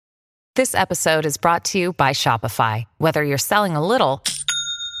This episode is brought to you by Shopify. Whether you're selling a little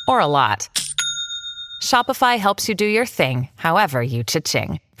or a lot, Shopify helps you do your thing, however you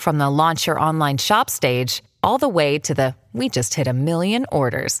cha-ching. From the launch your online shop stage, all the way to the we just hit 1 million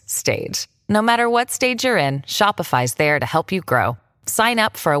orders stage. No matter what stage you're in, Shopify's there to help you grow. Sign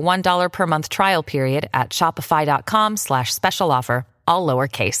up for a $1 per month trial period at shopify.com/special offer, all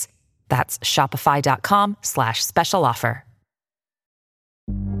lowercase. That's shopify.com/special offer.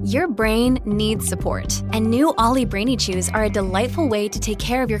 Your brain needs support, and new Ollie Brainy Chews are a delightful way to take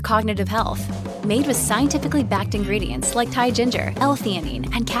care of your cognitive health. Made with scientifically backed ingredients like Thai ginger,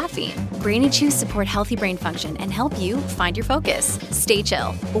 L-theanine, and caffeine, Brainy Chews support healthy brain function and help you find your focus, stay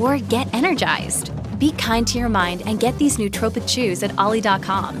chill, or get energized. Be kind to your mind and get these nootropic chews at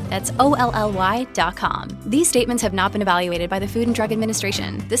ollie.com. That's OLLY.com. These statements have not been evaluated by the Food and Drug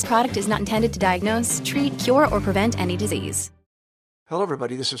Administration. This product is not intended to diagnose, treat, cure, or prevent any disease. Hello,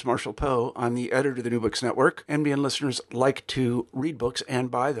 everybody. This is Marshall Poe. I'm the editor of the New Books Network. NBN listeners like to read books and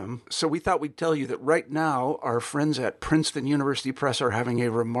buy them. So we thought we'd tell you that right now, our friends at Princeton University Press are having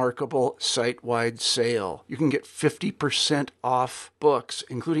a remarkable site-wide sale. You can get 50% off books,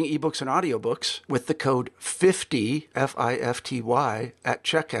 including ebooks and audiobooks, with the code 50, F-I-F-T-Y, at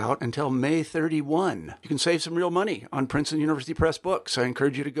checkout until May 31. You can save some real money on Princeton University Press books. I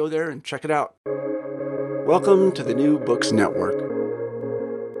encourage you to go there and check it out. Welcome to the New Books Network.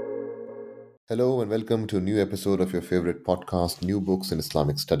 Hello and welcome to a new episode of your favorite podcast, New Books in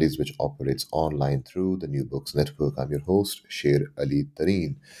Islamic Studies, which operates online through the New Books Network. I'm your host, Sher Ali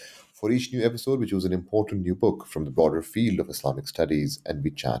Tareen. For each new episode, we choose an important new book from the broader field of Islamic studies and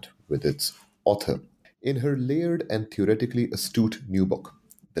we chat with its author. In her layered and theoretically astute new book,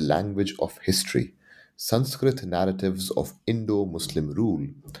 The Language of History, Sanskrit Narratives of Indo-Muslim Rule,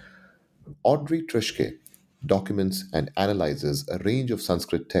 Audrey Trishke documents and analyzes a range of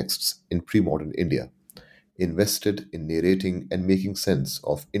Sanskrit texts in pre-modern India, invested in narrating and making sense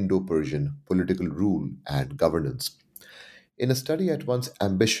of Indo-Persian political rule and governance. In a study at once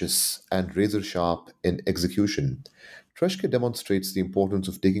ambitious and razor-sharp in execution, Trishke demonstrates the importance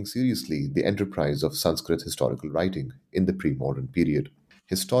of taking seriously the enterprise of Sanskrit historical writing in the pre-modern period.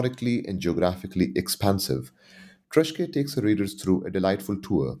 Historically and geographically expansive, Trishke takes her readers through a delightful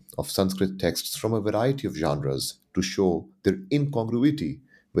tour of Sanskrit texts from a variety of genres to show their incongruity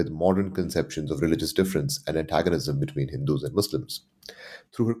with modern conceptions of religious difference and antagonism between Hindus and Muslims.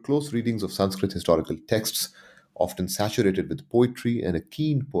 Through her close readings of Sanskrit historical texts, often saturated with poetry and a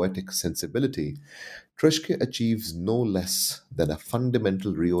keen poetic sensibility, Trishke achieves no less than a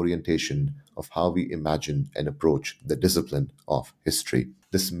fundamental reorientation of how we imagine and approach the discipline of history.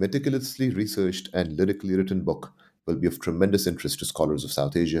 This meticulously researched and lyrically written book will be of tremendous interest to scholars of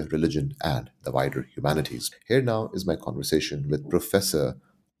South Asia, religion, and the wider humanities. Here now is my conversation with Professor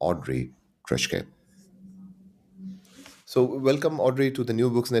Audrey Trishke. So welcome, Audrey, to the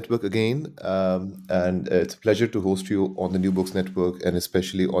New Books Network again. And it's a pleasure to host you on the New Books Network and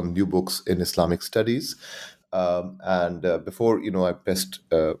especially on New Books in Islamic Studies. Before, I pressed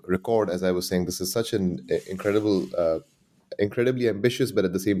record, as I was saying, this is such an incredibly ambitious, but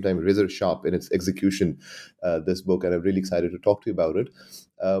at the same time razor sharp in its execution, this book, and I'm really excited to talk to you about it.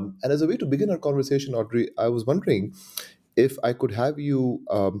 And as a way to begin our conversation, Audrey, I was wondering if I could have you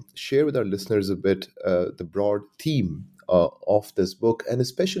share with our listeners a bit the broad theme of this book, and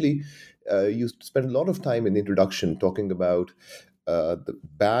especially you spent a lot of time in the introduction talking about the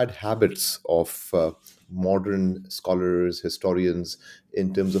bad habits of modern scholars, historians,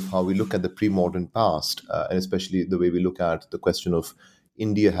 in terms of how we look at the pre-modern past, and especially the way we look at the question of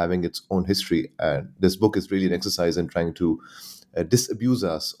India having its own history. And this book is really an exercise in trying to disabuse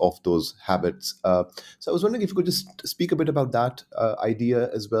us of those habits. So I was wondering if you could just speak a bit about that idea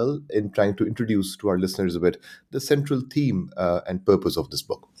as well, in trying to introduce to our listeners a bit the central theme and purpose of this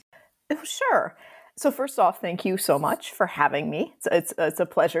book. Sure. So first off, thank you so much for having me. It's a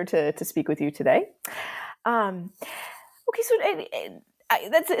pleasure to speak with you today. Okay, so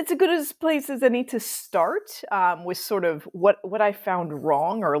it's a good as place as any to start with sort of what I found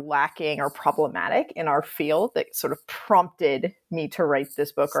wrong or lacking or problematic in our field that sort of prompted me to write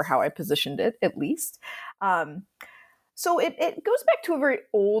this book, or how I positioned it, at least. So it goes back to a very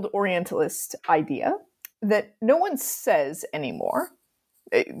old Orientalist idea that no one says anymore,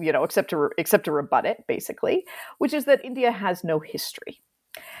 except to rebut it, basically, which is that India has no history.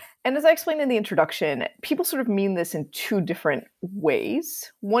 And as I explained in the introduction, people sort of mean this in two different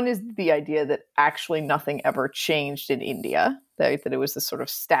ways. One is the idea that actually nothing ever changed in India, that it was this sort of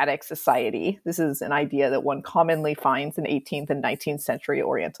static society. This is an idea that one commonly finds in 18th and 19th century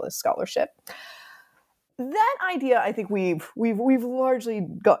Orientalist scholarship. that idea, I think we've largely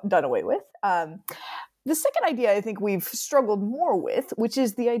done away with. The second idea I think we've struggled more with, which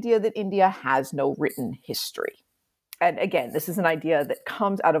is the idea that India has no written history. And again, this is an idea that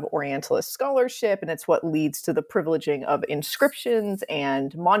comes out of Orientalist scholarship, and it's what leads to the privileging of inscriptions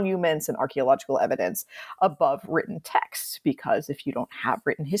and monuments and archaeological evidence above written texts. Because if you don't have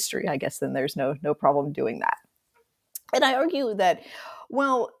written history, I guess then there's no problem doing that. And I argue that,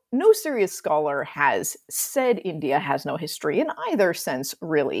 well, no serious scholar has said India has no history in either sense,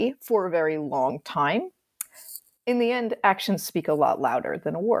 really, for a very long time. In the end, actions speak a lot louder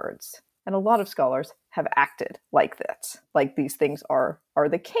than words. And a lot of scholars have acted like that, like these things are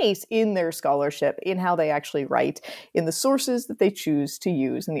the case in their scholarship, in how they actually write, in the sources that they choose to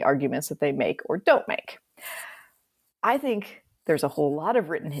use, and the arguments that they make or don't make. I think there's a whole lot of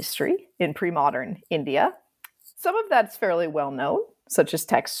written history in pre-modern India. Some of that's fairly well known, such as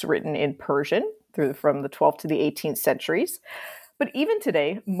texts written in Persian from the 12th to the 18th centuries. But even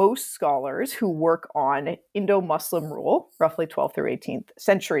today, most scholars who work on Indo-Muslim rule, roughly 12th through 18th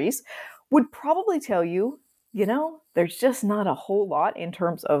centuries, would probably tell you, there's just not a whole lot in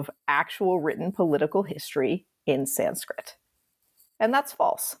terms of actual written political history in Sanskrit. And that's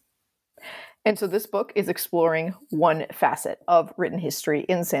false. And so this book is exploring one facet of written history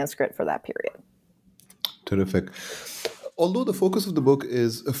in Sanskrit for that period. Terrific. Although the focus of the book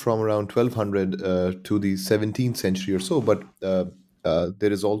is from around 1200 to the 17th century or so, but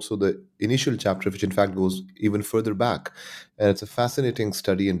there is also the initial chapter, which in fact goes even further back. And it's a fascinating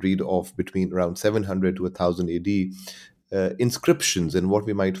study and read of between around 700 to 1000 AD inscriptions and what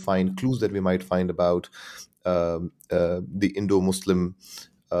we might find, clues that we might find about the Indo-Muslim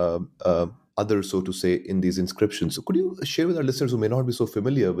others, so to say, in these inscriptions. So could you share with our listeners who may not be so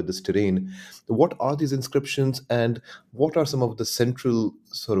familiar with this terrain, what are these inscriptions and what are some of the central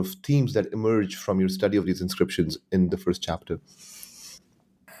sort of themes that emerge from your study of these inscriptions in the first chapter?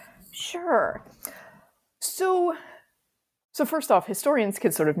 Sure. So first off, historians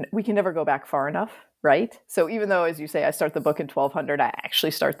we can never go back far enough, right? So even though, as you say, I start the book in 1200, I actually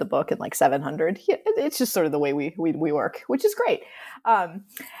start the book in like 700. It's just sort of the way we work, which is great.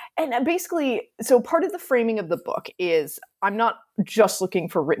 And basically, so part of the framing of the book is I'm not just looking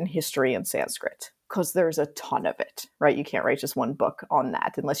for written history in Sanskrit, because there's a ton of it, right? You can't write just one book on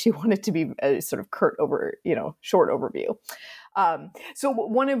that unless you want it to be a sort of short overview. So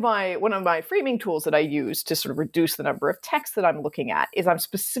one of my framing tools that I use to sort of reduce the number of texts that I'm looking at is I'm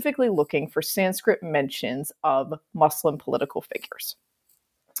specifically looking for Sanskrit mentions of Muslim political figures.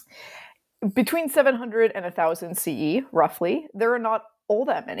 Between 700 and 1000 CE, roughly, there are not all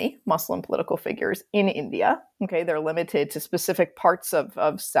that many Muslim political figures in India. Okay, they're limited to specific parts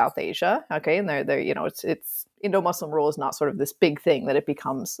of South Asia. Okay, and they're it's Indo-Muslim rule is not sort of this big thing that it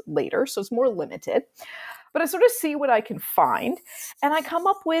becomes later, so it's more limited. But I sort of see what I can find, and I come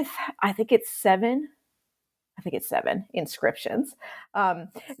up with, I think it's seven inscriptions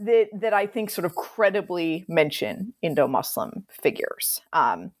that I think sort of credibly mention Indo-Muslim figures.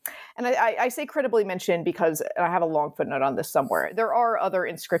 And I say credibly mention because I have a long footnote on this somewhere. There are other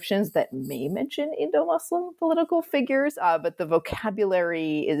inscriptions that may mention Indo-Muslim political figures, but the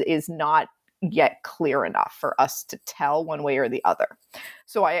vocabulary is not yet clear enough for us to tell one way or the other.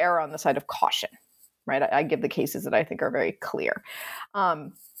 So I err on the side of caution, right? I give the cases that I think are very clear.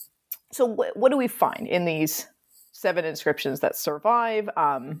 So what do we find in these 7 inscriptions that survive?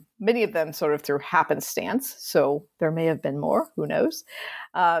 Many of them sort of through happenstance, so there may have been more, who knows?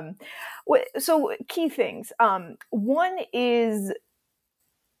 So key things. One is,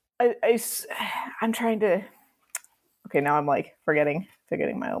 I'm trying to, okay, now I'm like forgetting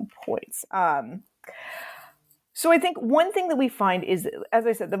my own points. So I think one thing that we find is, as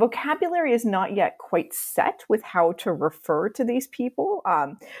I said, the vocabulary is not yet quite set with how to refer to these people.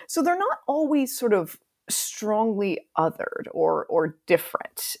 So they're not always sort of strongly othered or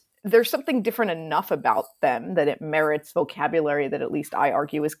different. There's something different enough about them that it merits vocabulary that at least I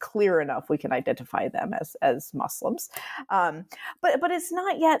argue is clear enough we can identify them as Muslims. But it's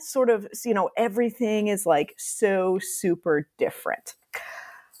not yet sort of, everything is like so super different.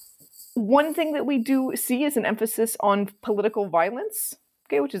 One thing that we do see is an emphasis on political violence,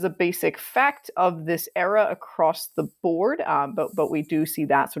 okay, which is a basic fact of this era across the board, but we do see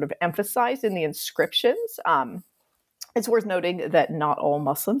that sort of emphasized in the inscriptions. It's worth noting that not all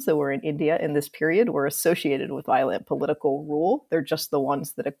Muslims that were in India in this period were associated with violent political rule. They're just the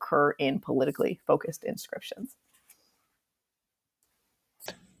ones that occur in politically focused inscriptions.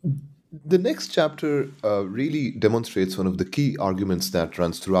 The next chapter really demonstrates one of the key arguments that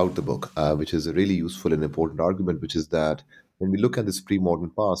runs throughout the book, which is a really useful and important argument, which is that when we look at this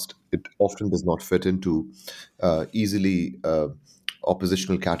pre-modern past, it often does not fit into easily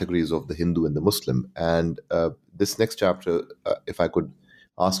oppositional categories of the Hindu and the Muslim. And this next chapter, if I could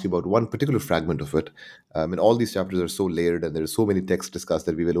ask you about one particular fragment of it. And all these chapters are so layered and there are so many texts discussed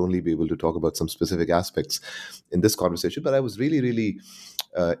that we will only be able to talk about some specific aspects in this conversation. But I was really, really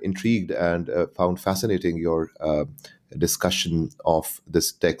intrigued and found fascinating your discussion of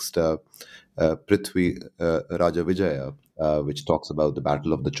this text, Prithvi Raja Vijaya, which talks about the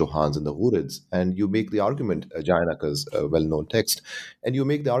battle of the Chauhans and the Ghurids. And you make the argument, Jayanaka's well-known text, and you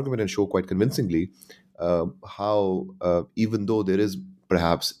make the argument and show quite convincingly how even though there is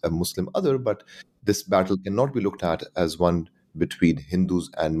perhaps a Muslim other, but this battle cannot be looked at as one between Hindus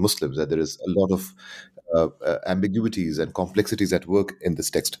and Muslims, that there is a lot of ambiguities and complexities at work in this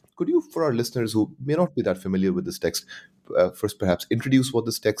text. Could you, for our listeners who may not be that familiar with this text, first perhaps introduce what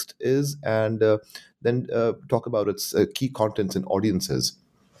this text is and then talk about its key contents and audiences?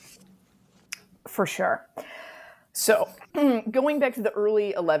 For sure. So going back to the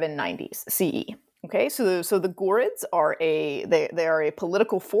early 1190s CE, okay, so the Ghurids are they are a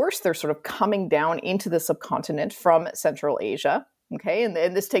political force. They're sort of coming down into the subcontinent from Central Asia, okay, and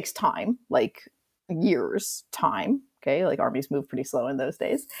this takes time, like years time, okay, like armies move pretty slow in those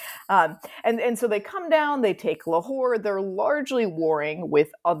days, and so they come down, they take Lahore. They're largely warring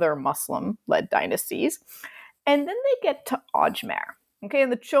with other Muslim-led dynasties, and then they get to Ajmer, okay,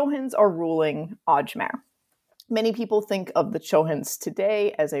 and the Chauhans are ruling Ajmer. Many people think of the Chauhans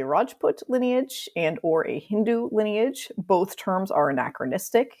today as a Rajput lineage and or a Hindu lineage. Both terms are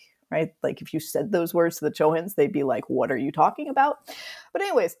anachronistic, right? Like if you said those words to the Chauhans, they'd be like, "What are you talking about?" But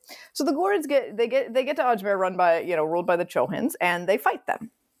anyways, so the Ghurids get to Ajmer, ruled by the Chauhans, and they fight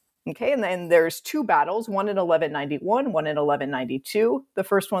them. Okay, and then there's two battles, one in 1191, one in 1192. The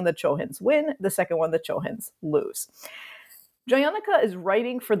first one the Chauhans win, the second one the Chauhans lose. Jayanaka is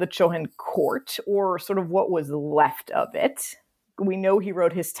writing for the Chauhan court, or sort of what was left of it. We know he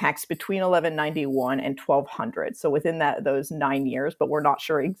wrote his text between 1191 and 1200, so within those 9 years, but we're not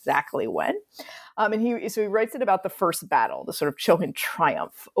sure exactly when. And he writes it about the first battle, the sort of Chauhan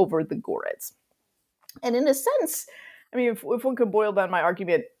triumph over the Ghurids. And in a sense, I mean, if one could boil down my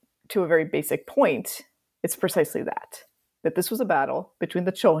argument to a very basic point, it's precisely that this was a battle between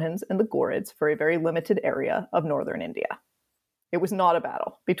the Chauhans and the Ghurids for a very limited area of northern India. It was not a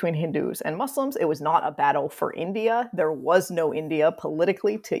battle between Hindus and Muslims. It was not a battle for India. There was no India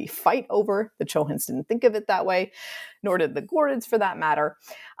politically to fight over. The Chauhans didn't think of it that way, nor did the Ghurids for that matter.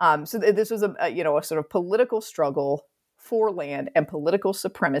 So this was a sort of political struggle for land and political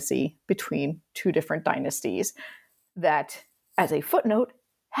supremacy between two different dynasties that, as a footnote,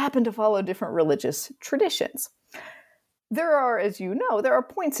 happened to follow different religious traditions. There are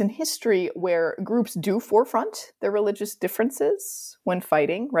points in history where groups do forefront their religious differences when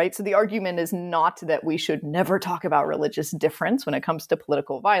fighting, right? So the argument is not that we should never talk about religious difference when it comes to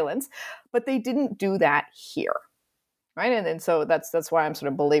political violence, but they didn't do that here, right? And so that's why I'm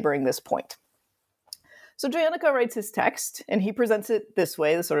sort of belaboring this point. So Jayanaka writes his text, and he presents it this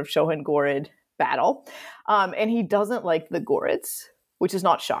way, the sort of Chauhan-Ghurid battle, and he doesn't like the Ghurids, which is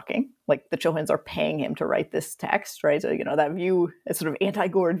not shocking. Like the Chauhans are paying him to write this text, right? So, that view, a sort of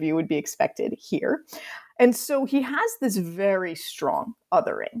anti-Ghurid view would be expected here. And so he has this very strong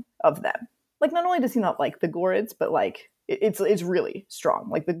othering of them. Like not only does he not like the Ghurids, but like it's really strong.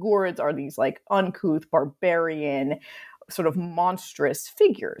 Like the Ghurids are these like uncouth, barbarian, sort of monstrous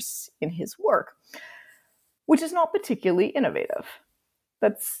figures in his work, which is not particularly innovative.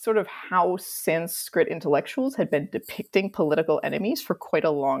 That's sort of how Sanskrit intellectuals had been depicting political enemies for quite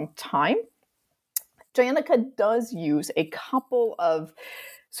a long time. Jayanaka does use a couple of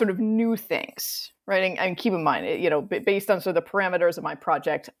sort of new things, right? And keep in mind, based on sort of the parameters of my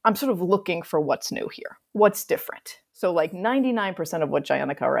project, I'm sort of looking for what's new here, what's different. So like 99% of what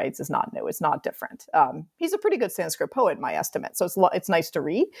Jayanaka writes is not new, it's not different. He's a pretty good Sanskrit poet, in my estimate, so it's nice to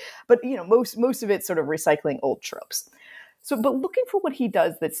read, but most of it's sort of recycling old tropes. So, but looking for what he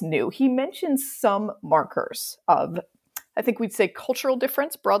does that's new, he mentions some markers of, I think we'd say, cultural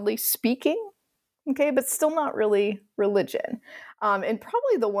difference, broadly speaking, okay, but still not really religion. And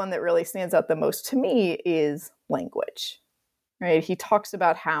probably the one that really stands out the most to me is language, right? He talks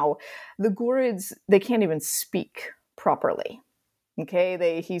about how the Ghurids, they can't even speak properly.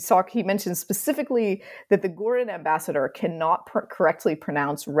 Okay, he mentions specifically that the Ghurid ambassador cannot correctly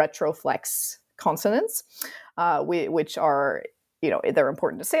pronounce retroflex consonants, which are they're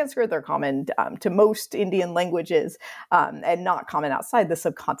important to Sanskrit, they're common to most Indian languages, and not common outside the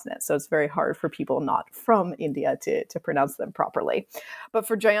subcontinent. So it's very hard for people not from India to pronounce them properly. But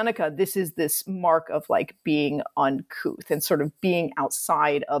for Jayantaka, this is this mark of like being uncouth and sort of being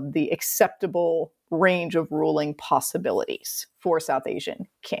outside of the acceptable range of ruling possibilities for South Asian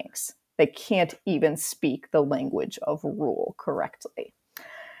kings. They can't even speak the language of rule correctly.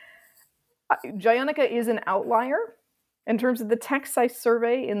 Jayantaka is an outlier in terms of the texts I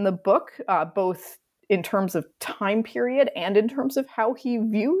survey in the book, both in terms of time period and in terms of how he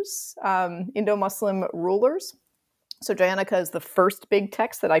views Indo-Muslim rulers. So Jayantaka is the first big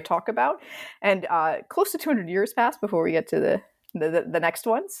text that I talk about, and close to 200 years passed before we get to the next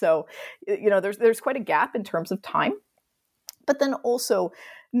one. So, there's quite a gap in terms of time. But then also,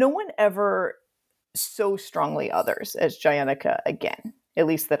 no one ever so strongly others as Jayantaka again, at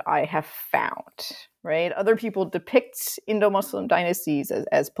least that I have found, right? Other people depict Indo-Muslim dynasties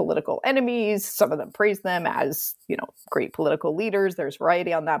as political enemies. Some of them praise them as, great political leaders. There's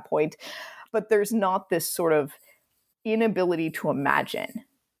variety on that point. But there's not this sort of inability to imagine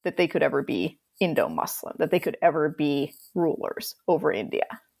that they could ever be Indo-Muslim, that they could ever be rulers over India.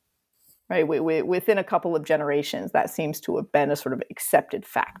 Right? Within a couple of generations, that seems to have been a sort of accepted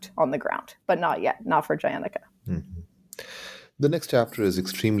fact on the ground, but not yet, not for Jayantaka. Mm-hmm. The next chapter is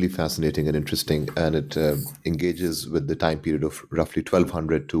extremely fascinating and interesting, and it engages with the time period of roughly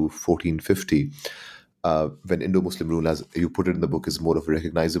 1200 to 1450, when Indo-Muslim rule, as you put it in the book, is more of a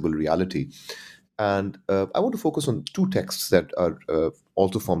recognizable reality. And I want to focus on two texts that are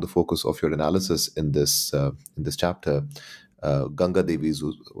also form the focus of your analysis in this chapter. Ganga Devi is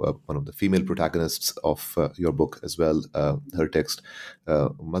one of the female protagonists of your book as well. Her text,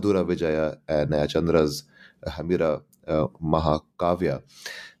 Madhura Vijaya Naya Chandra's Hamira Mahakavya.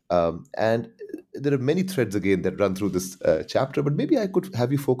 And there are many threads again that run through this chapter, but maybe I could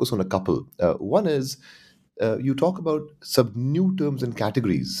have you focus on a couple. One is you talk about some new terms and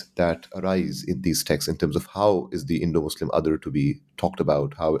categories that arise in these texts in terms of how is the Indo-Muslim other to be talked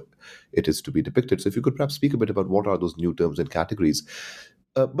about, how it is to be depicted. So if you could perhaps speak a bit about what are those new terms and categories.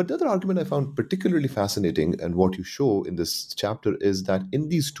 But the other argument I found particularly fascinating, and what you show in this chapter, is that in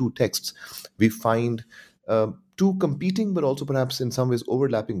these two texts, we find two competing but also perhaps in some ways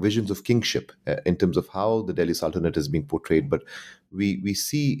overlapping visions of kingship in terms of how the Delhi Sultanate is being portrayed. But we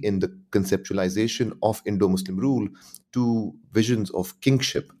see in the conceptualization of Indo-Muslim rule two visions of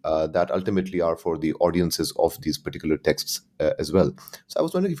kingship that ultimately are for the audiences of these particular texts as well. So I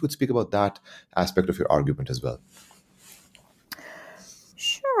was wondering if you could speak about that aspect of your argument as well.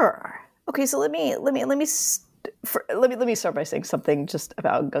 Sure. Okay, so let me start by saying something just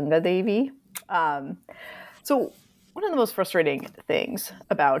about Ganga Devi. So one of the most frustrating things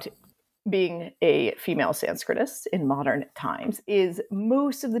about being a female Sanskritist in modern times is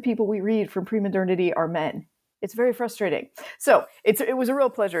most of the people we read from pre-modernity are men. It's very frustrating. So it was a real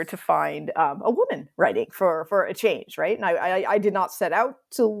pleasure to find a woman writing for a change, right? And I did not set out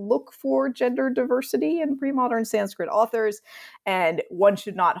to look for gender diversity in pre-modern Sanskrit authors, and one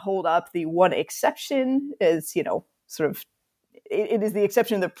should not hold up the one exception as, sort of, it is the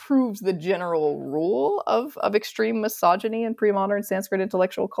exception that proves the general rule of extreme misogyny in pre-modern Sanskrit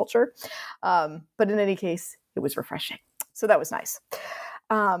intellectual culture. But in any case, it was refreshing. So that was nice.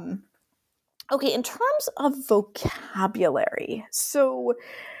 Okay, in terms of vocabulary, so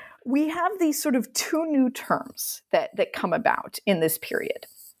we have these sort of two new terms that come about in this period.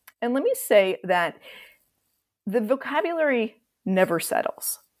 And let me say that the vocabulary never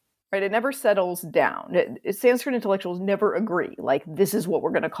settles. Right, it never settles down. Sanskrit intellectuals never agree, like, this is what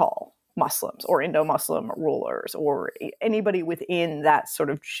we're going to call Muslims or Indo-Muslim rulers or anybody within that sort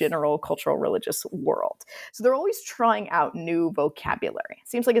of general cultural religious world. So they're always trying out new vocabulary. It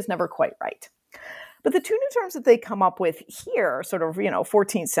seems like it's never quite right. But the two new terms that they come up with here, sort of,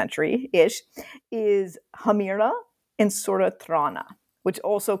 14th century-ish, is Hamira and Suratrana, which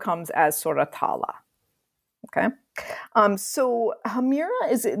also comes as Suratala. Okay. So Hamira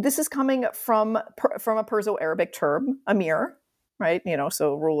is coming from a Perso-Arabic term, Amir, right?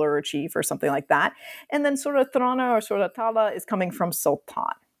 So ruler or chief or something like that. And then Suratrana or Suratala is coming from Sultan,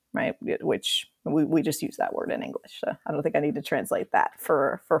 right? Which we just use that word in English. So I don't think I need to translate that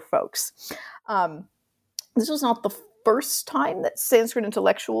for folks. This was not the first time that Sanskrit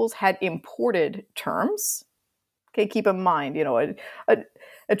intellectuals had imported terms. Okay, keep in mind,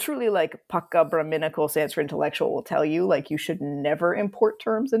 a truly Pakka Brahminical Sanskrit intellectual will tell you, you should never import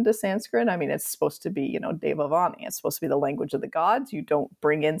terms into Sanskrit. I mean, it's supposed to be, Devavani. It's supposed to be the language of the gods. You don't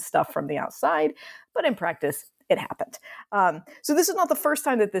bring in stuff from the outside. But in practice, it happened. So this is not the first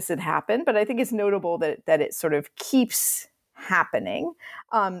time that this had happened, but I think it's notable that it sort of keeps happening,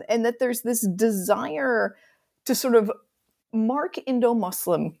 and that there's this desire to sort of mark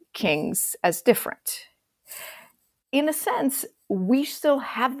Indo-Muslim kings as different. In a sense, we still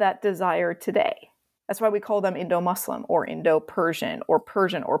have that desire today. That's why we call them Indo-Muslim or Indo-Persian or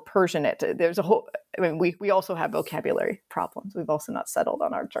Persianate. There's a whole, we also have vocabulary problems. We've also not settled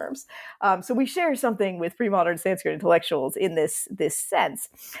on our terms. So we share something with pre-modern Sanskrit intellectuals in this sense.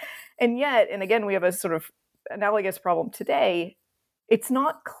 And yet, and again, we have a sort of analogous problem today. It's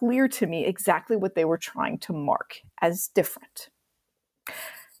not clear to me exactly what they were trying to mark as different.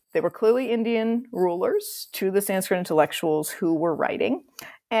 They were clearly Indian rulers to the Sanskrit intellectuals who were writing.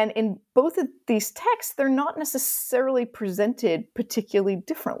 And in both of these texts, they're not necessarily presented particularly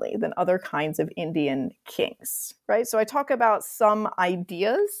differently than other kinds of Indian kings, right? So I talk about some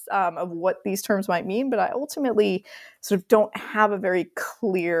ideas of what these terms might mean, but I ultimately sort of don't have a very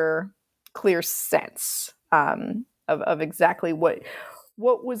clear sense of exactly what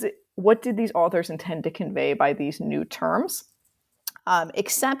was it, what did these authors intend to convey by these new terms,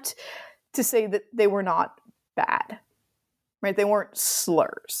 except to say that they were not bad. Right, they weren't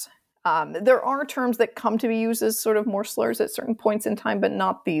slurs. There are terms that come to be used as sort of more slurs at certain points in time, but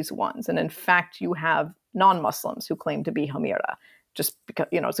not these ones. And in fact, you have non-Muslims who claim to be Hamira, just because,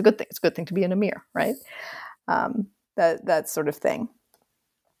 it's a good thing. It's a good thing to be an Amir, right? That sort of thing.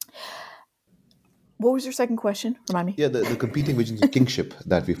 What was your second question? Remind me. Yeah, the competing visions of kingship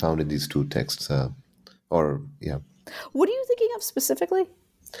that we found in these two texts. What are you thinking of specifically?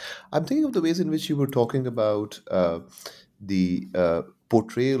 I'm thinking of the ways in which you were talking about the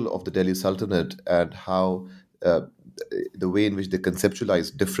portrayal of the Delhi Sultanate and how the way in which they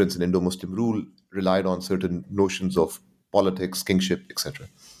conceptualized difference in Indo-Muslim rule relied on certain notions of politics, kingship, etc.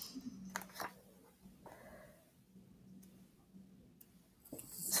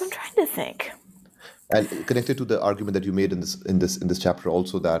 So I'm trying to think. And connected to the argument that you made in this chapter,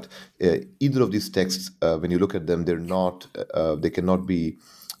 also that either of these texts, when you look at them, they cannot be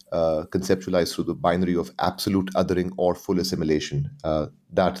conceptualized through the binary of absolute othering or full assimilation.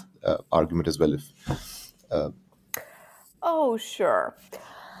 That argument as well. Oh, sure.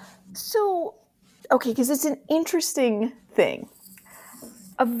 So, okay, because it's an interesting thing.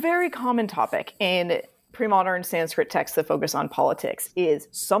 A very common topic in pre-modern Sanskrit texts that focus on politics is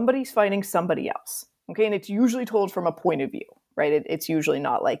somebody's fighting somebody else. Okay, and it's usually told from a point of view, right? It's usually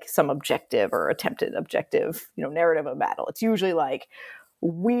not like some objective or attempted objective, narrative of battle. It's usually like,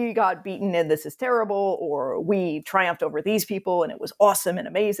 we got beaten and this is terrible, or we triumphed over these people and it was awesome and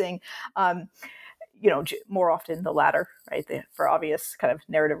amazing. More often the latter, right? For obvious kind of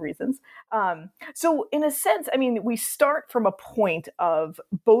narrative reasons. So in a sense, we start from a point of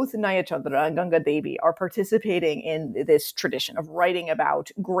both Naya Chandra and Ganga Devi are participating in this tradition of writing about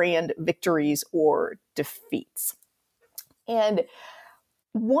grand victories or defeats. And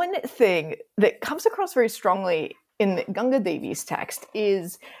one thing that comes across very strongly in Ganga Devi's text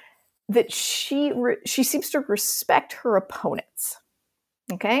is that she seems to respect her opponents.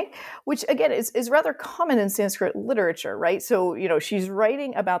 Okay, which again is rather common in Sanskrit literature, right? So, she's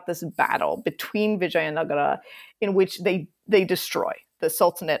writing about this battle between Vijayanagara in which they destroy the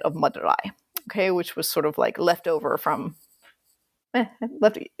Sultanate of Madurai, okay, which was sort of like left over from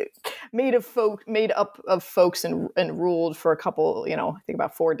made up of folks and ruled for a couple, I think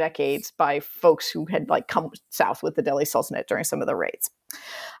about 4 decades by folks who had come south with the Delhi Sultanate during some of the raids.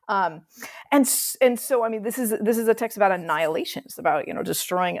 And so, this is a text about annihilation. It's about,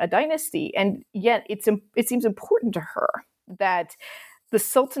 destroying a dynasty. And yet it seems important to her that the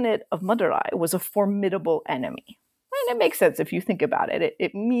Sultanate of Madurai was a formidable enemy. And it makes sense if you think about it.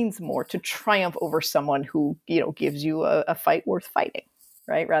 It means more to triumph over someone who, gives you a fight worth fighting,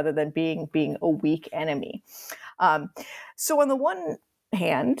 right? Rather than being a weak enemy. So on the one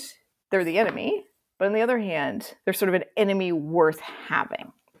hand, they're the enemy, but on the other hand, they're sort of an enemy worth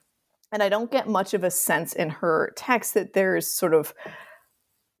having. And I don't get much of a sense in her text that there's sort of,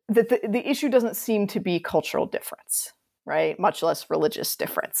 that the issue doesn't seem to be cultural difference, right? Much less religious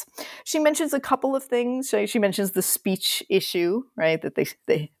difference. She mentions a couple of things. She mentions the speech issue, right? That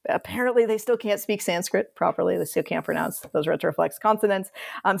they apparently they still can't speak Sanskrit properly. They still can't pronounce those retroflex consonants.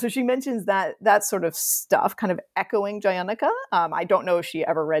 So she mentions that sort of stuff, kind of echoing Jayanaka. I don't know if she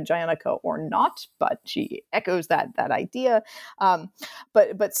ever read Jayanaka or not, but she echoes that idea.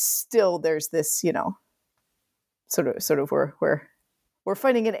 But still, there's this, sort of we're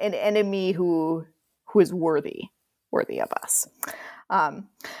fighting an enemy who is worthy of us.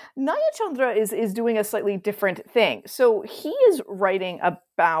 Naya Chandra is doing a slightly different thing. So he is writing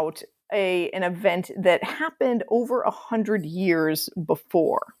about an event that happened over 100 years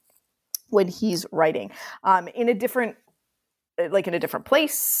before when he's writing, in a different like in a different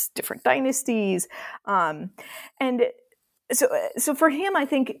place, different dynasties. And so for him, I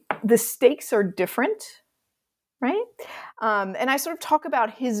think the stakes are different, right? And I sort of talk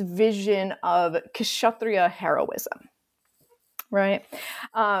about his vision of Kshatriya heroism, right?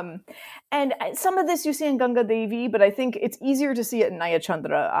 And some of this you see in Ganga Devi, but I think it's easier to see it in Naya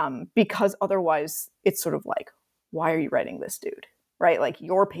Chandra because otherwise it's sort of like, why are you writing this, dude? Right? Like,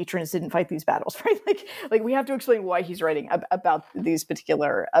 your patrons didn't fight these battles, right? Like we have to explain why he's writing about these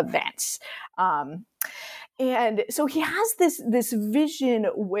particular events. And so he has this vision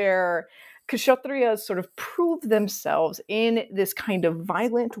where Kshatriyas sort of prove themselves in this kind of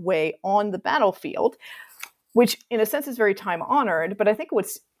violent way on the battlefield, which in a sense is very time honored. But I think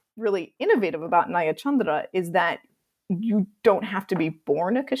what's really innovative about Naya Chandra is that you don't have to be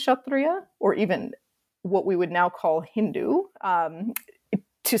born a Kshatriya or even what we would now call Hindu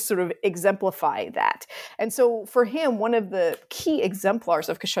to sort of exemplify that. And so for him, one of the key exemplars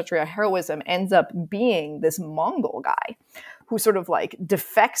of Kshatriya heroism ends up being this Mongol guy who sort of like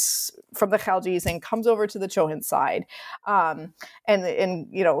defects from the Khaljis and comes over to the Chohan side, and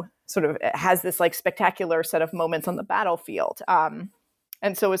you know, sort of has this like spectacular set of moments on the battlefield.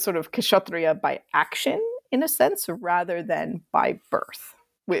 And so it's sort of Kshatriya by action in a sense rather than by birth,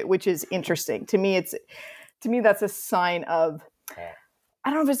 which is interesting to me. To me that's a sign of, I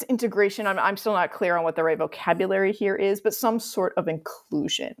don't know if it's integration. I'm still not clear on what the right vocabulary here is, but some sort of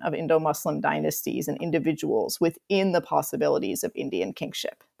inclusion of Indo-Muslim dynasties and individuals within the possibilities of Indian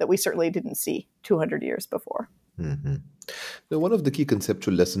kingship that we certainly didn't see 200 years before. Mm-hmm. Now, one of the key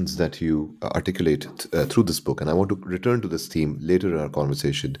conceptual lessons that you articulate through this book, and I want to return to this theme later in our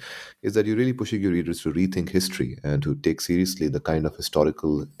conversation, is that you're really pushing your readers to rethink history and to take seriously the kind of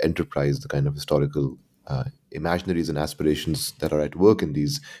historical enterprise, the kind of historical imaginaries and aspirations that are at work in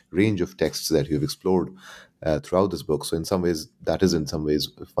these range of texts that you've explored throughout this book. So in some ways, that is in some ways,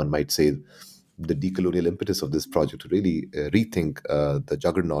 if one might say, the decolonial impetus of this project to really rethink the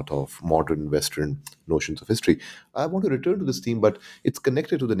juggernaut of modern Western notions of history. I want to return to this theme, but it's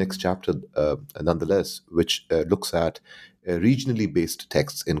connected to the next chapter nonetheless, which looks at regionally based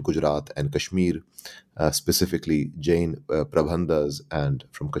texts in Gujarat and Kashmir, specifically Jain Prabandhas, and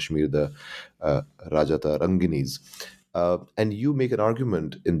from Kashmir, the Rajata Ranginis. And you make an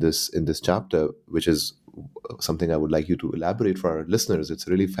argument in this chapter, which is something I would like you to elaborate for our listeners. It's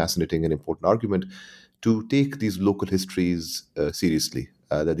a really fascinating and important argument to take these local histories seriously,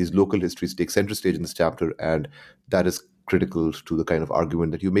 that these local histories take center stage in this chapter, and that is critical to the kind of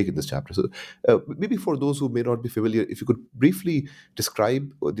argument that you make in this chapter. So maybe for those who may not be familiar, if you could briefly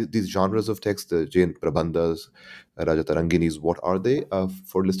describe these genres of text, the Jain Prabandhas, Rajata Ranginis, what are they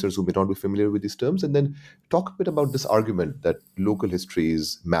for listeners who may not be familiar with these terms, and then talk a bit about this argument that local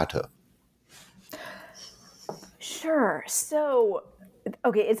histories matter. Sure. So,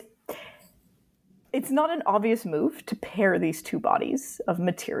 okay, it's not an obvious move to pair these two bodies of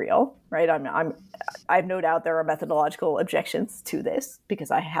material, right? I've no doubt there are methodological objections to this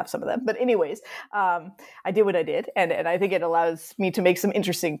because I have some of them. But anyways, I did what I did, and I think it allows me to make some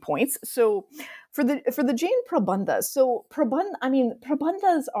interesting points. So, for the Jain Prabandhas,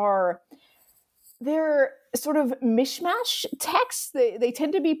 Prabandhas are, they're sort of mishmash texts. They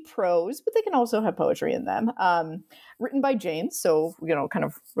tend to be prose, but they can also have poetry in them. Written by Jains, so kind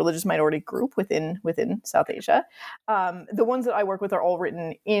of religious minority group within South Asia. The ones that I work with are all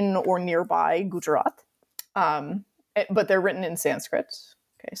written in or nearby Gujarat, but they're written in Sanskrit.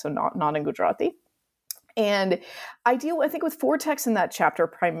 Okay, so not in Gujarati. And I deal, I think, with 4 texts in that chapter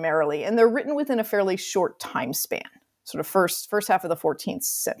primarily, and they're written within a fairly short time span, sort of first half of the 14th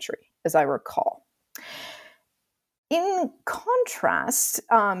century, as I recall. In contrast,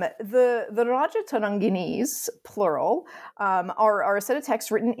 the Rajata Ranginis, plural, are a set of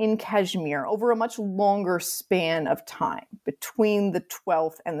texts written in Kashmir over a much longer span of time, between the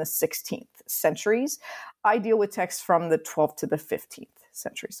 12th and the 16th centuries. I deal with texts from the 12th to the 15th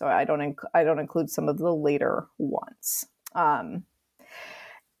century, so I don't include some of the later ones. So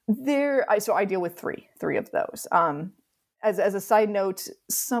I deal with three of those. As a side note,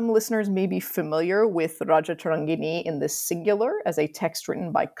 some listeners may be familiar with Rajata Rangini in the singular as a text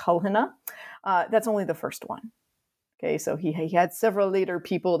written by Kalhana. That's only the first one. Okay, so he had several later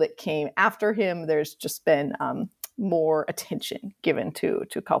people that came after him. There's just been more attention given to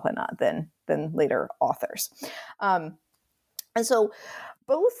Kalhana than later authors. And so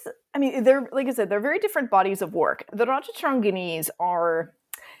both, they're, like I said, they're very different bodies of work. The Rajata Ranginis are...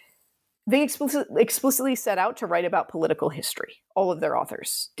 They explicitly set out to write about political history. All of their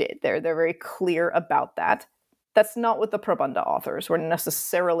authors did. They're very clear about that. That's not what the Prabandha authors were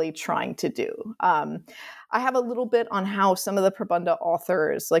necessarily trying to do. I have a little bit on how some of the Prabandha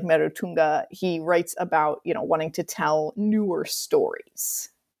authors, like Merutunga, he writes about, wanting to tell newer stories,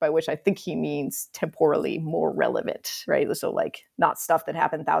 by which I think he means temporally more relevant, right? So like not stuff that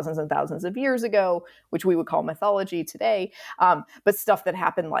happened thousands and thousands of years ago, which we would call mythology today, but stuff that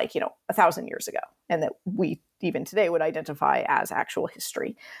happened like, 1,000 years ago, and that we even today would identify as actual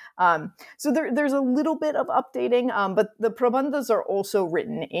history. So there's a little bit of updating, but the Prabandhas are also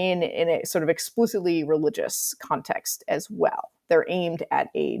written in a sort of explicitly religious context as well. They're aimed at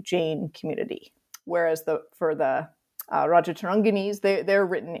a Jain community, whereas for the Raja Taranginis, they're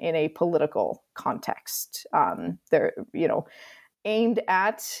written in a political context. They're, aimed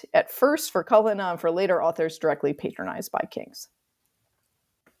at first for Kalina and for later authors directly patronized by kings.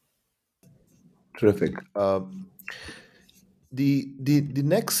 Terrific. The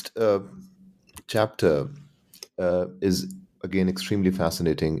next chapter is again extremely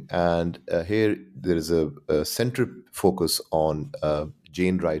fascinating, and here there is a central focus on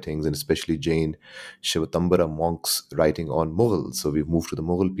Jain writings, and especially Jain Shivatambara monks writing on Mughal. So we've moved to the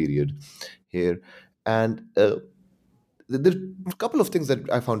Mughal period here, and there are a couple of things that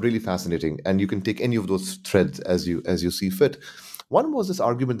I found really fascinating, and you can take any of those threads as you see fit. One was this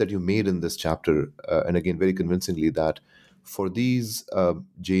argument that you made in this chapter, and again very convincingly, that for these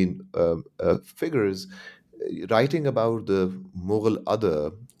Jain figures, writing about the Mughal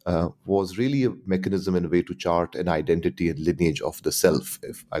other was really a mechanism and a way to chart an identity and lineage of the self,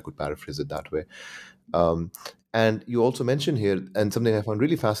 if I could paraphrase it that way. And you also mentioned here, and something I found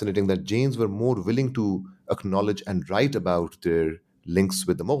really fascinating, that Jains were more willing to acknowledge and write about their links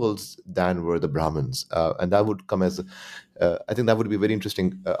with the Mughals than were the Brahmins. And that would come as, I think that would be a very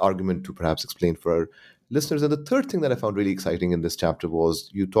interesting argument to perhaps explain for our listeners. And the third thing that I found really exciting in this chapter was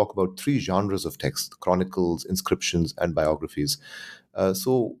you talk about three genres of text: chronicles, inscriptions, and biographies.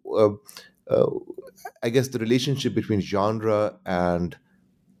 So I guess the relationship between genre and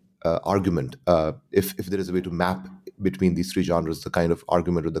argument, if there is a way to map between these three genres, the kind of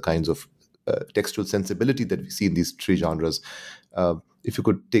argument or the kinds of textual sensibility that we see in these three genres, if you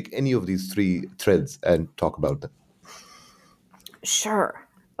could take any of these three threads and talk about them. Sure.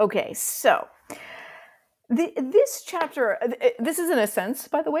 Okay, so this chapter, this is in a sense,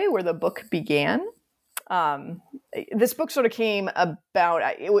 by the way, where the book began. This book sort of came about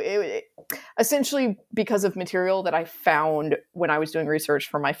essentially because of material that I found when I was doing research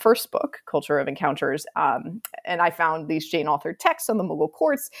for my first book, Culture of Encounters. And I found these Jain authored texts on the Mughal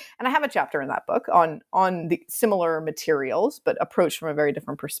courts. And I have a chapter in that book on the similar materials, but approached from a very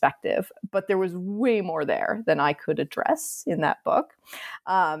different perspective. But there was way more there than I could address in that book.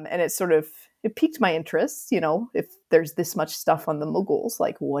 And it piqued my interest, if there's this much stuff on the Mughals,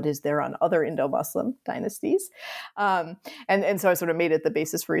 like what is there on other Indo-Muslim dynasties? And so I sort of made it the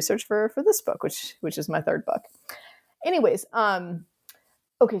basis for research for this book, which is my third book. Anyways,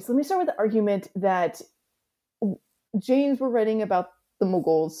 okay, so let me start with the argument that Jains were writing about the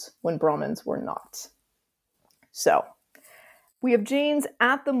Mughals when Brahmins were not. So we have Jains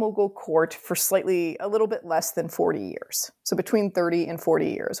at the Mughal court for a little bit less than 40 years. So between 30 and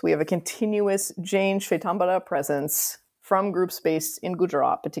 40 years, we have a continuous Jain Shvetambara presence from groups based in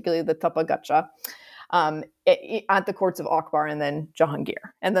Gujarat, particularly the Tapagacha, at the courts of Akbar and then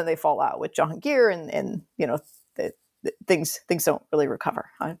Jahangir. And then they fall out with Jahangir, and things don't really recover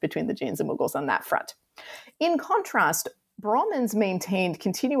between the Jains and Mughals on that front. In contrast, Brahmins maintained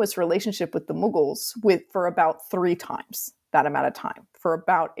continuous relationship with the Mughals for about 3 times that amount of time, for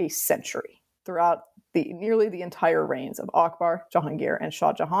about a century, throughout nearly the entire reigns of Akbar, Jahangir, and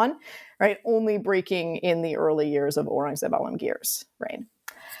Shah Jahan, right? Only breaking in the early years of Aurangzeb Alamgir's reign.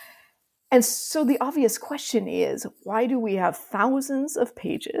 And so the obvious question is, why do we have thousands of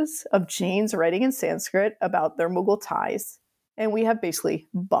pages of Jains writing in Sanskrit about their Mughal ties, and we have basically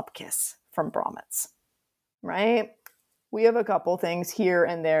bupkis from Brahmins, right? We have a couple things here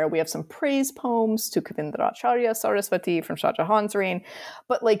and there. We have some praise poems to Kavindracharya Saraswati from Shah Jahan's reign,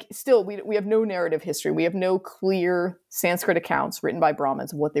 but still, we have no narrative history. We have no clear Sanskrit accounts written by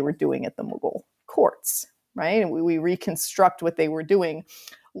Brahmins of what they were doing at the Mughal courts, right? And we reconstruct what they were doing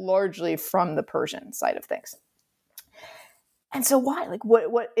largely from the Persian side of things. And so why?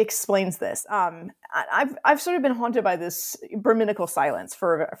 What explains this? I've sort of been haunted by this Brahminical silence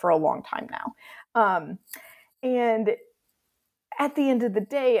for a long time now, and at the end of the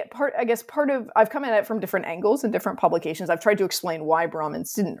day, I've come at it from different angles and different publications. I've tried to explain why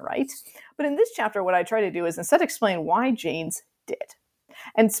Brahmins didn't write. But in this chapter, what I try to do is instead explain why Jains did.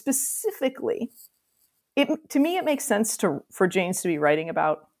 And specifically, to me, it makes sense for Jains to be writing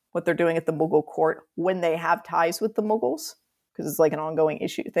about what they're doing at the Mughal court when they have ties with the Mughals, because it's like an ongoing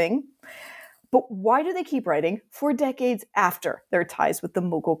issue thing. But why do they keep writing for decades after their ties with the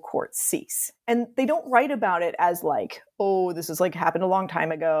Mughal court cease? And they don't write about it as like, oh, this is like happened a long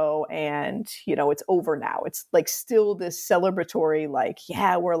time ago and, you know, it's over now. It's like still this celebratory, like,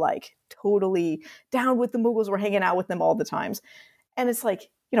 yeah, we're like totally down with the Mughals. We're hanging out with them all the times. And it's like,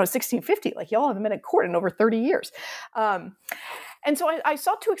 you know, 1650, like y'all haven't been at court in over 30 years. And so I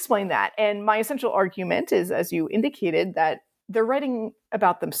sought to explain that. And my essential argument is, as you indicated, that they're writing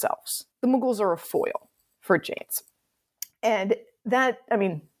about themselves. The Mughals are a foil for Jains. And that, I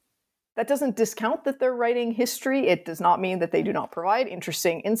mean, that doesn't discount that they're writing history. It does not mean that they do not provide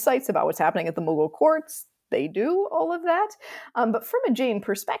interesting insights about what's happening at the Mughal courts. They do all of that. But from a Jain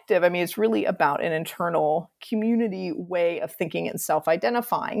perspective, I mean, it's really about an internal community way of thinking and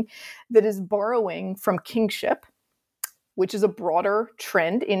self-identifying that is borrowing from kingship, which is a broader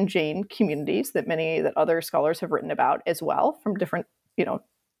trend in Jain communities that other scholars have written about as well from different, you know,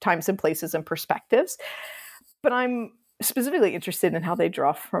 times and places and perspectives. But I'm specifically interested in how they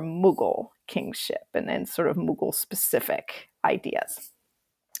draw from Mughal kingship and then sort of Mughal specific ideas.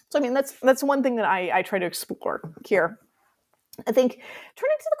 So, I mean, that's one thing that I try to explore here. I think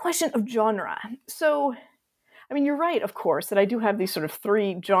turning to the question of genre. So, I mean, you're right, of course, that I do have these sort of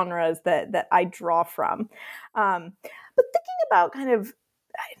three genres that I draw from. But thinking about kind of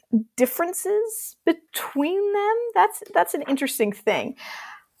differences between them, that's an interesting thing.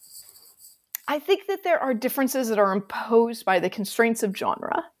 I think that there are differences that are imposed by the constraints of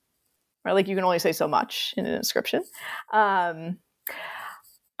genre, right? Like you can only say so much in an inscription. I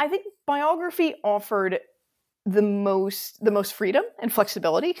think biography offered the most freedom and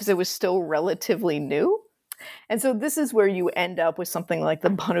flexibility because it was still relatively new. And so this is where you end up with something like the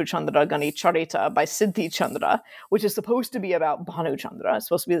Bhanu Chandra Gani Charita by Siddhi Chandra, which is supposed to be about Bhanu Chandra. It's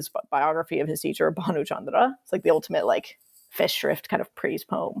supposed to be this biography of his teacher, Bhanu Chandra. It's like the ultimate like Festschrift kind of praise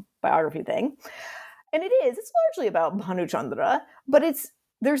poem biography thing. And it's largely about Bhanu Chandra, but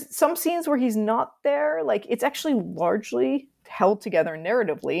there's some scenes where he's not there. Like it's actually largely held together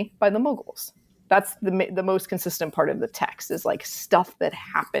narratively by the Mughals. That's the most consistent part of the text is like stuff that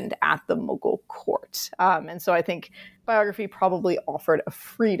happened at the Mughal court. And so I think biography probably offered a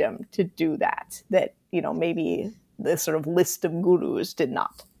freedom to do that, you know, maybe the sort of list of gurus did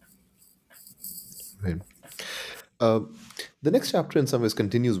not. Right. The next chapter in some ways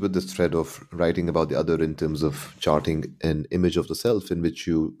continues with this thread of writing about the other in terms of charting an image of the self in which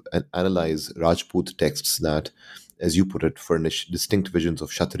you analyze Rajput texts that, as you put it, furnish distinct visions of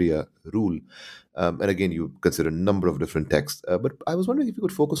Kshatriya rule. And again, you consider a number of different texts. But I was wondering if you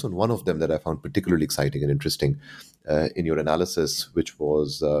could focus on one of them that I found particularly exciting and interesting in your analysis, which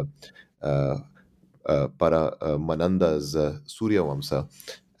was Paramananda's Surya Vamsa,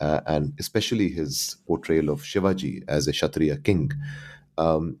 and especially his portrayal of Shivaji as a Kshatriya king.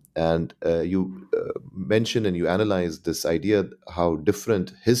 And you mention and you analyze this idea how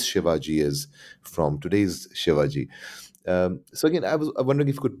different his Shivaji is from today's Shivaji. So again, I was wondering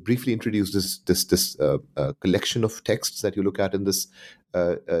if you could briefly introduce this collection of texts that you look at in this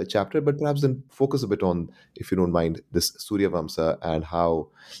chapter, but perhaps then focus a bit on, if you don't mind, this Surya Vamsa and how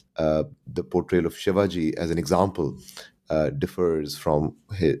the portrayal of Shivaji as an example differs from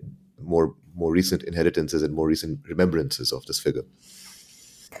his more recent inheritances and more recent remembrances of this figure.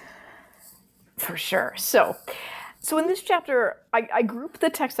 For sure. So in this chapter, I group the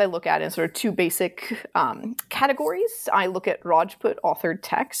texts I look at in sort of two basic categories. I look at Rajput authored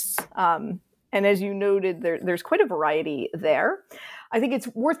texts. And as you noted, there's quite a variety there. I think it's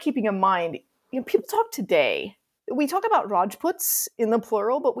worth keeping in mind, you know, people talk today, we talk about Rajputs in the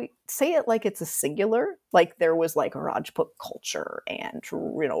plural, but we say it like it's a singular, like there was like a Rajput culture and,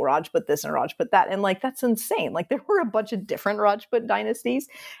 you know, Rajput this and Rajput that. And like, that's insane. Like there were a bunch of different Rajput dynasties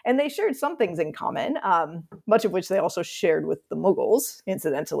and they shared some things in common, much of which they also shared with the Mughals,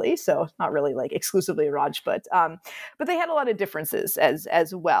 incidentally. So not really like exclusively Rajput, but they had a lot of differences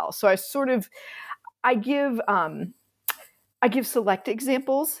as well. So I give select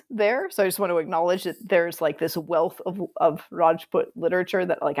examples there. So I just want to acknowledge that there's like this wealth of Rajput literature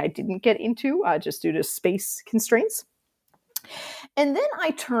that like I didn't get into just due to space constraints. And then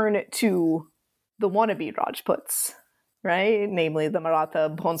I turn to the wannabe Rajputs, right? Namely the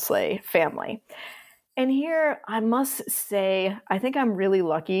Maratha Bhonsle family. And here I must say, I think I'm really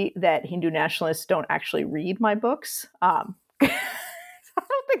lucky that Hindu nationalists don't actually read my books. I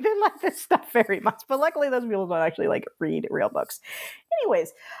don't think they like this stuff very much, but luckily those people don't actually like read real books.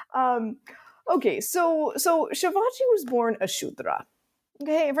 Anyways, okay, so Shivaji was born a Shudra,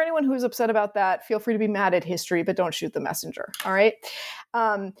 Okay, and for anyone who's upset about that, feel free to be mad at history, but don't shoot the messenger, all right?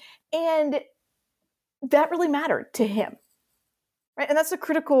 And that really mattered to him, right? And that's the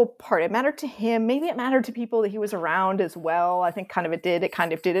critical part. It mattered to him. Maybe it mattered to people that he was around as well. I think kind of it did, it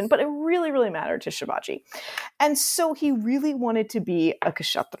kind of didn't, but it really, really mattered to Shivaji. And so he really wanted to be a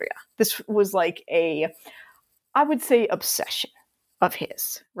Kshatriya. This was like I would say, obsession of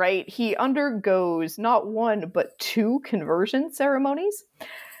his, right? He undergoes not one, but 2 conversion ceremonies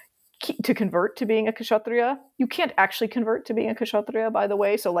to convert to being a Kshatriya. You can't actually convert to being a Kshatriya, by the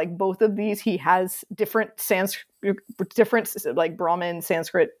way. So like both of these, he has different like Brahmin,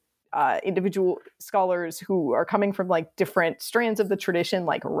 Sanskrit, individual scholars who are coming from like different strands of the tradition,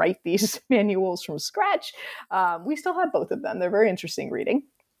 like write these manuals from scratch. We still have both of them. They're very interesting reading.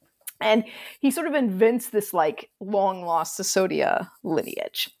 And he sort of invents this like long lost Sisodia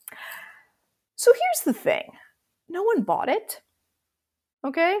lineage. So here's the thing. No one bought it.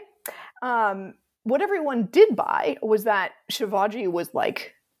 Okay? What everyone did buy was that Shivaji was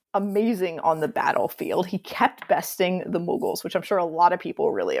like amazing on the battlefield. He kept besting the Mughals, which I'm sure a lot of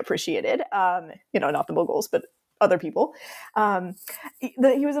people really appreciated. Not the Mughals, but other people.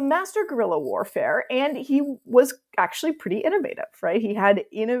 He was a master guerrilla warfare, and he was actually pretty innovative, right? He had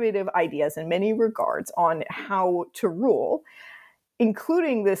innovative ideas in many regards on how to rule,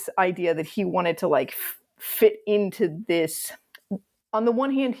 including this idea that he wanted to like fit into this. On the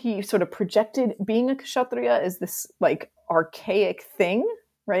one hand, he sort of projected being a Kshatriya as this like archaic thing,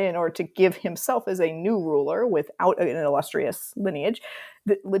 right, in order to give himself as a new ruler without an illustrious lineage,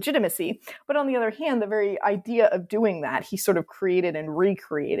 the legitimacy. But on the other hand, the very idea of doing that, he sort of created and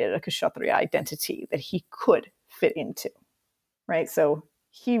recreated a Kshatriya identity that he could fit into, right? So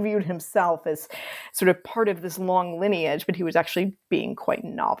he viewed himself as sort of part of this long lineage, but he was actually being quite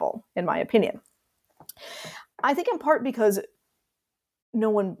novel, in my opinion. I think in part because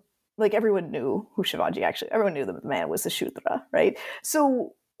everyone knew who Shivaji everyone knew that the man was a Shudra, right?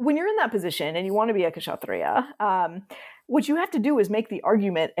 So when you're in that position and you want to be a Kshatriya, what you have to do is make the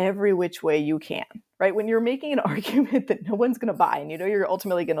argument every which way you can, right? When you're making an argument that no one's going to buy and you know you're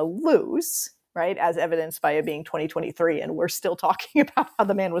ultimately going to lose, right, as evidenced by it being 2023 and we're still talking about how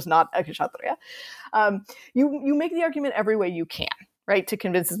the man was not a Kshatriya, you make the argument every way you can, right, to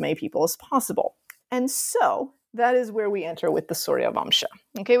convince as many people as possible. And so that is where we enter with the Surya Vamsha,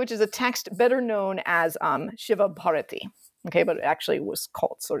 okay, which is a text better known as Shiva Bharati, okay, but it actually was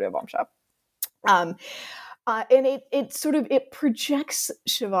called Surya Vamsha. And it projects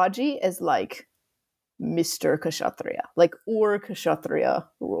Shivaji as like Mr. Kshatriya, like or Kshatriya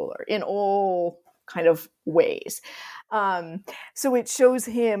ruler in all kind of ways. So it shows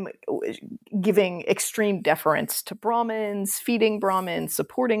him giving extreme deference to Brahmins, feeding Brahmins,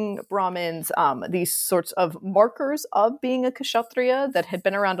 supporting Brahmins, these sorts of markers of being a Kshatriya that had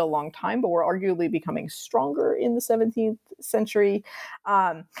been around a long time, but were arguably becoming stronger in the 17th century.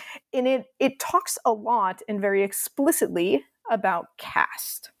 And it talks a lot and very explicitly about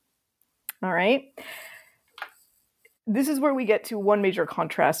caste. All right. This is where we get to one major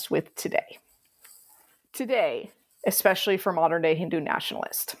contrast with today. Today, especially for modern-day Hindu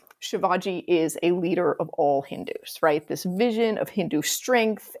nationalists, Shivaji is a leader of all Hindus, right? This vision of Hindu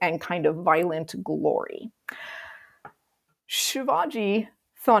strength and kind of violent glory. Shivaji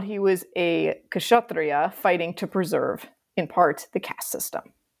thought he was a Kshatriya fighting to preserve, in part, the caste system.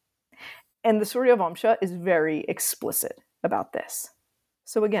 And the Surya Vamsha is very explicit about this.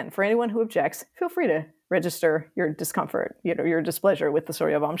 So again, for anyone who objects, feel free to register your discomfort, your displeasure with the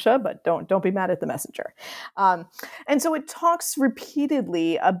Surya Vamsha, but don't be mad at the messenger. And so it talks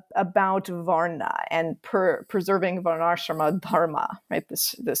repeatedly about Varna and preserving Varnashrama Dharma, right?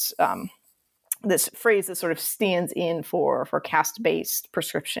 This phrase that sort of stands in for caste-based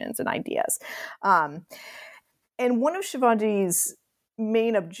prescriptions and ideas. And one of Shivaji's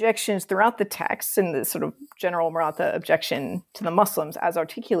main objections throughout the text and the sort of general Maratha objection to the Muslims as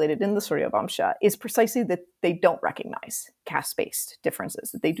articulated in the Surya Vamsha is precisely that they don't recognize caste-based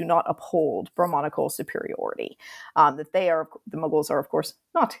differences, that they do not uphold Brahmanical superiority, that the Mughals are, of course,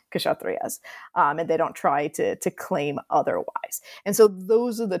 not Kshatriyas, and they don't try to claim otherwise. And so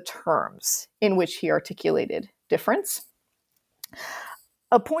those are the terms in which he articulated difference.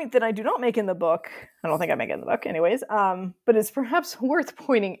 A point that I do not make in the book, I don't think I make it in the book anyways, but it's perhaps worth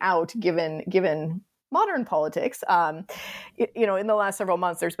pointing out given modern politics. In the last several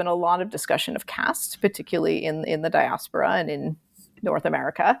months, there's been a lot of discussion of caste, particularly in the diaspora and in North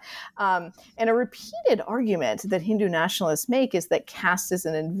America. And a repeated argument that Hindu nationalists make is that caste is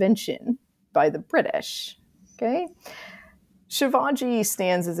an invention by the British. Okay? Shivaji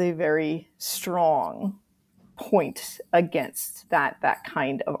stands as a very strong point against that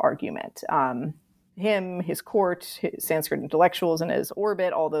kind of argument. Him, his court, his Sanskrit intellectuals in his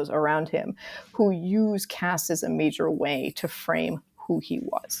orbit, all those around him, who use caste as a major way to frame who he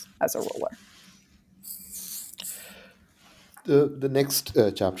was as a ruler. The next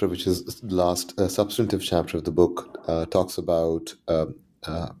chapter, which is the last substantive chapter of the book, talks about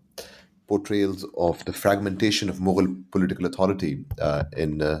portrayals of the fragmentation of Mughal political authority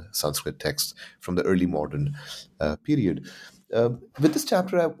in Sanskrit texts from the early modern period. With this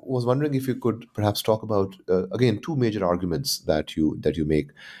chapter, I was wondering if you could perhaps talk about again two major arguments that you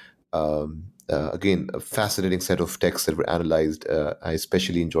make. Again, a fascinating set of texts that were analyzed. I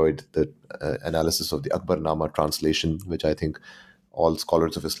especially enjoyed the analysis of the Akbarnama translation, which I think all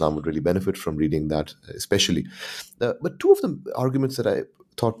scholars of Islam would really benefit from reading that, especially. But two of the arguments that I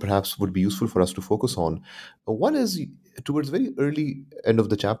thought perhaps would be useful for us to focus on. One is towards very early end of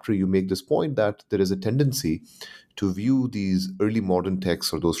the chapter, you make this point that there is a tendency to view these early modern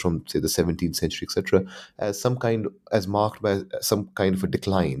texts, or those from, say, the 17th century, etc., as marked by some kind of a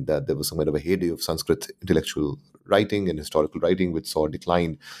decline, that there was some kind of a heyday of Sanskrit intellectual writing and historical writing, which saw a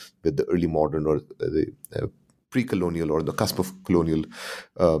decline with the early modern or the pre-colonial or the cusp of colonial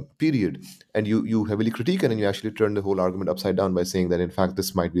period. And you heavily critique it, and you actually turn the whole argument upside down by saying that, in fact,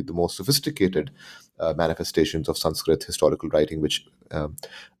 this might be the most sophisticated manifestations of Sanskrit historical writing, which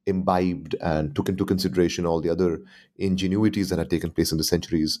imbibed and took into consideration all the other ingenuities that had taken place in the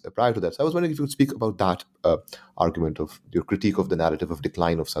centuries prior to that. So I was wondering if you could speak about that argument of your critique of the narrative of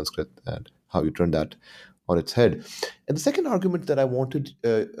decline of Sanskrit and how you turned that on its head. And the second argument that I wanted,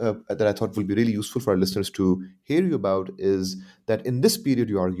 that I thought would be really useful for our listeners to hear you about, is that in this period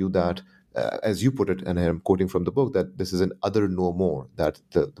you argue that, as you put it, and I'm quoting from the book, that this is an other no more, that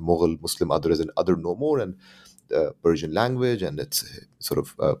the Mughal Muslim other is an other no more, and Persian language and its sort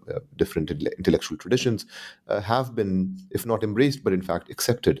of different intellectual traditions have been, if not embraced, but in fact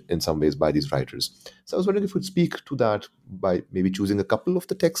accepted in some ways by these writers. So I was wondering if you would speak to that by maybe choosing a couple of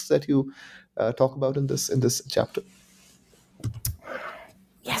the texts that you talk about in this chapter.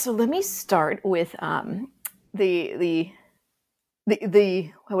 Yeah, so let me start with the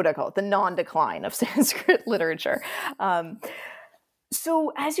what would I call it? The non-decline of Sanskrit literature.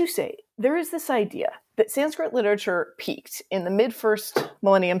 So as you say, there is this idea that Sanskrit literature peaked in the mid-first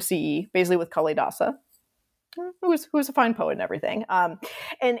millennium CE, basically with Kalidasa, who was a fine poet and everything, and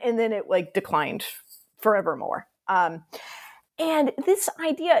then it like declined forevermore. And this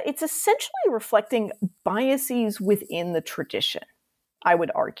idea, it's essentially reflecting biases within the tradition, I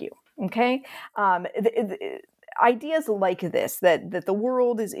would argue. Okay, ideas like this, that the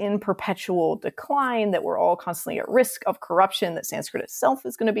world is in perpetual decline, that we're all constantly at risk of corruption, that Sanskrit itself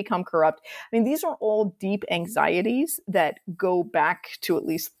is going to become corrupt. I mean, these are all deep anxieties that go back to at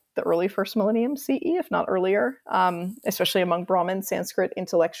least the early first millennium CE, if not earlier, especially among Brahmin Sanskrit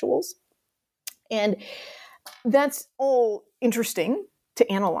intellectuals. And that's all interesting to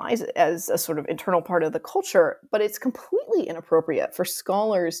analyze as a sort of internal part of the culture, but it's completely inappropriate for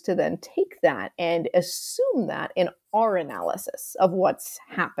scholars to then take that and assume that in our analysis of what's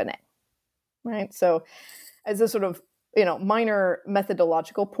happening, right? So as a sort of, minor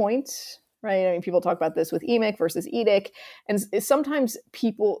methodological point, right? I mean, people talk about this with emic versus edic, and sometimes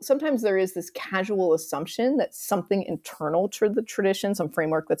there is this casual assumption that something internal to the tradition, some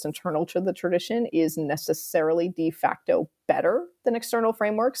framework that's internal to the tradition, is necessarily de facto better than external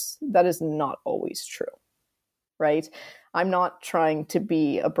frameworks. That is not always true, right? I'm not trying to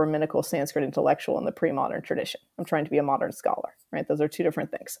be a Brahminical Sanskrit intellectual in the pre-modern tradition. I'm trying to be a modern scholar, right? Those are two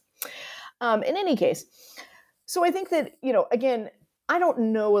different things. In any case, so I think that, again, I don't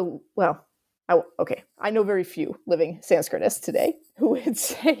know, I know very few living Sanskritists today who would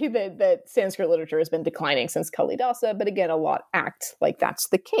say that Sanskrit literature has been declining since Kalidasa, but again, a lot act like that's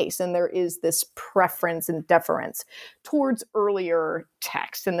the case. And there is this preference and deference towards earlier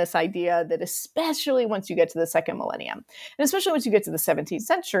texts, and this idea that especially once you get to the second millennium, and especially once you get to the 17th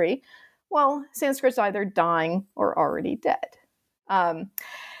century, well, Sanskrit's either dying or already dead.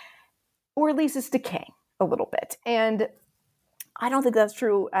 Or at least it's decaying a little bit. And I don't think that's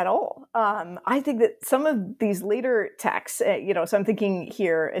true at all. I think that some of these later texts, so I'm thinking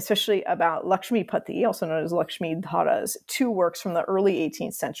here especially about Lakshmipati, also known as Lakshmi Dhara's two works from the early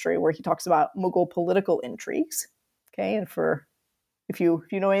 18th century, where he talks about Mughal political intrigues. Okay, and if you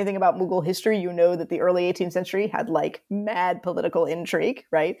know anything about Mughal history, you know that the early 18th century had like mad political intrigue,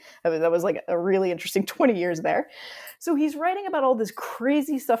 right? That was like a really interesting 20 years there. So he's writing about all this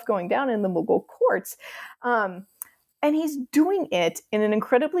crazy stuff going down in the Mughal courts. And he's doing it in an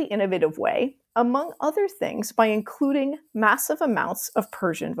incredibly innovative way, among other things, by including massive amounts of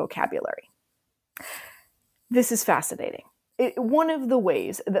Persian vocabulary. this is fascinating. One of the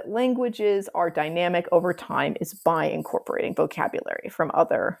ways that languages are dynamic over time is by incorporating vocabulary from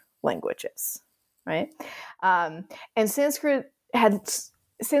other languages, right? And Sanskrit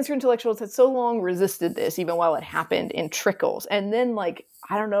intellectuals had so long resisted this, even while it happened in trickles. And then, like,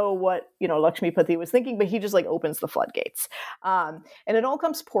 I don't know what, Lakshmipati was thinking, but he just like opens the floodgates. And it all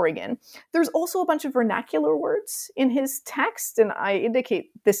comes pouring in. There's also a bunch of vernacular words in his text, and I indicate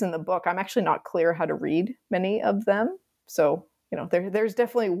this in the book. I'm actually not clear how to read many of them. So, there's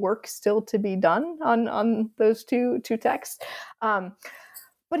definitely work still to be done on those two texts.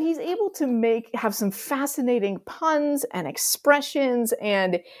 But he's able to have some fascinating puns and expressions,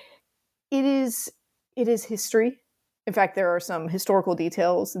 and it is history. In fact, there are some historical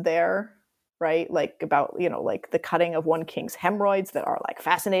details there, right? Like about, like the cutting of one king's hemorrhoids that are like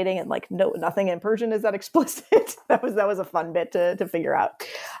fascinating, and like nothing in Persian is that explicit. that was a fun bit to figure out.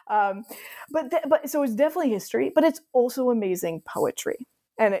 But so it's definitely history, but it's also amazing poetry.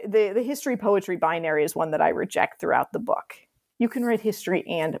 And the history poetry binary is one that I reject throughout the book. You can write history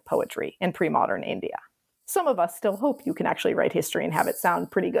and poetry in pre-modern India. Some of us still hope you can actually write history and have it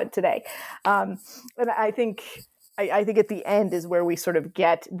sound pretty good today. And I think at the end is where we sort of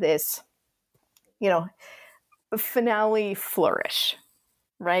get this, finale flourish,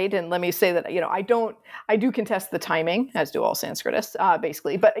 right? And let me say that, I do contest the timing, as do all Sanskritists,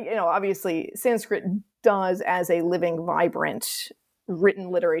 basically. But, obviously Sanskrit does, as a living, vibrant written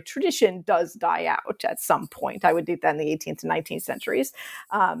literary tradition, does die out at some point. I would date that in the 18th and 19th centuries.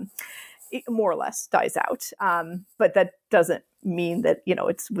 It more or less dies out. But that doesn't mean that,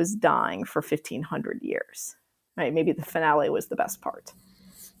 it was dying for 1,500 years. Right? Maybe the finale was the best part.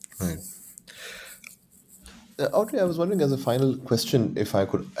 Right. Audrey, I was wondering, as a final question, if I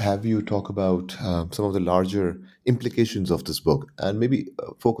could have you talk about some of the larger implications of this book, and maybe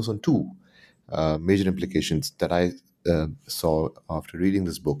focus on two major implications that I saw after reading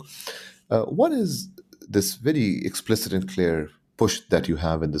this book. One is this very explicit and clear push that you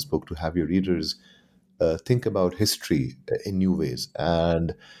have in this book to have your readers think about history in new ways,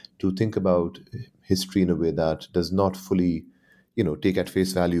 and to think about history in a way that does not fully, take at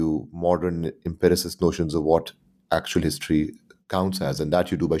face value modern empiricist notions of what actual history counts as, and that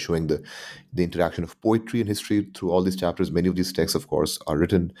you do by showing the interaction of poetry and history through all these chapters. Many of these texts, of course, are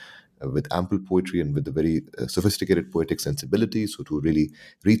written with ample poetry and with a very sophisticated poetic sensibility. So to really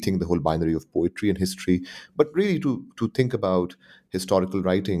rethink the whole binary of poetry and history, but really to think about historical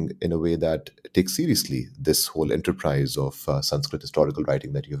writing in a way that takes seriously this whole enterprise of Sanskrit historical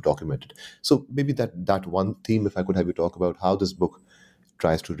writing that you have documented. So maybe that one theme, if I could have you talk about how this book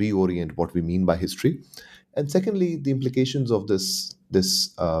tries to reorient what we mean by history. And secondly, the implications of this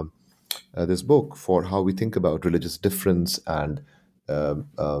book for how we think about religious difference and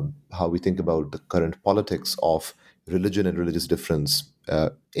how we think about the current politics of religion and religious difference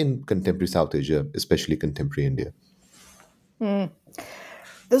in contemporary South Asia, especially contemporary India.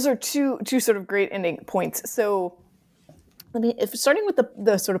 Those are two sort of great ending points. So starting with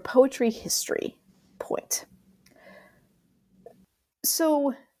the sort of poetry history point.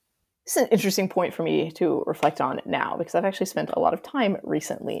 So this is an interesting point for me to reflect on now, because I've actually spent a lot of time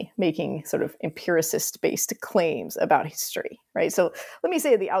recently making sort of empiricist-based claims about history, right? So let me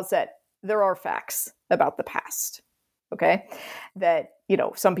say at the outset, there are facts about the past, okay, that,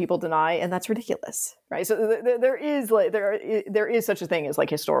 some people deny, and that's ridiculous, right? So there is such a thing as like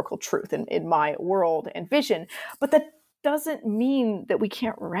historical truth in my world and vision, but that doesn't mean that we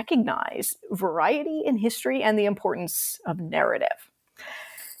can't recognize variety in history and the importance of narrative.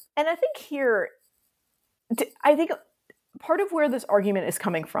 And I think part of where this argument is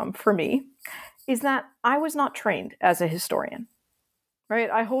coming from for me is that I was not trained as a historian, right?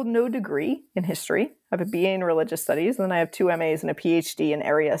 I hold no degree in history. I have a BA in religious studies, and then I have 2 MAs and a PhD in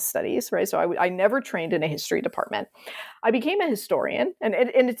area studies, right? So I never trained in a history department. I became a historian, and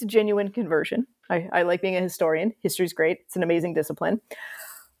it's a genuine conversion. I like being a historian. History's great. It's an amazing discipline.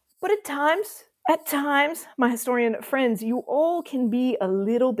 But at times, my historian friends, you all can be a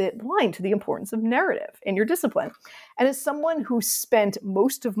little bit blind to the importance of narrative in your discipline. And as someone who spent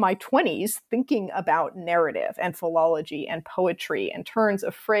most of my 20s thinking about narrative and philology and poetry and turns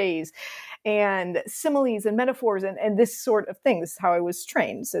of phrase and similes and metaphors and this sort of thing, this is how I was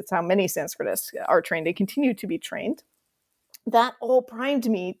trained. So it's how many Sanskritists are trained and continue to be trained. That all primed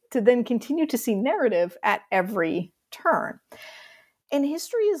me to then continue to see narrative at every turn. And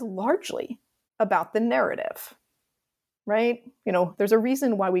history is largely about the narrative, right? There's a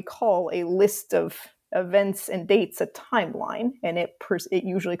reason why we call a list of events and dates a timeline, and it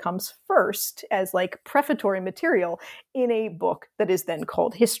usually comes first as like prefatory material in a book that is then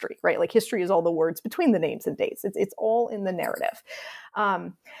called history, right? Like history is all the words between the names and dates. It's all in the narrative.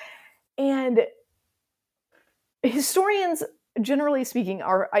 And historians, generally speaking,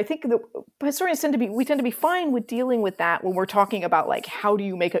 I think the historians tend to be fine with dealing with that when we're talking about like, how do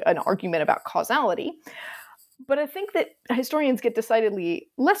you make an argument about causality? But I think that historians get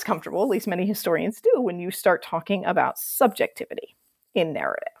decidedly less comfortable, at least many historians do, when you start talking about subjectivity in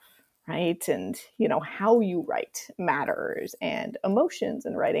narrative, right? And, how you write matters, and emotions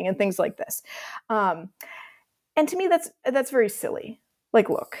in writing and things like this. And to me, that's very silly. Like,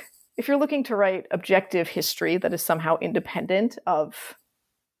 look, if you're looking to write objective history that is somehow independent of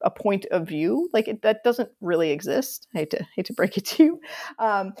a point of view, that doesn't really exist. I hate to break it to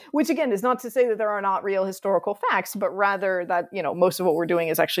you. Which again is not to say that there are not real historical facts, but rather that, most of what we're doing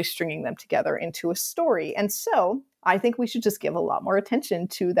is actually stringing them together into a story. And so I think we should just give a lot more attention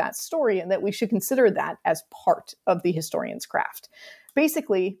to that story, and that we should consider that as part of the historian's craft.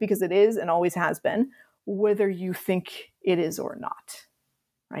 Basically, because it is and always has been, whether you think it is or not,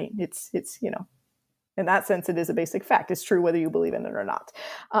 right? It's in that sense, it is a basic fact. It's true whether you believe in it or not.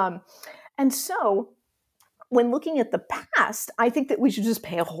 And so when looking at the past, I think that we should just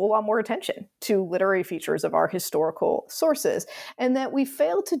pay a whole lot more attention to literary features of our historical sources, and that we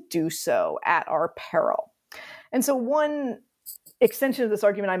fail to do so at our peril. And so one extension of this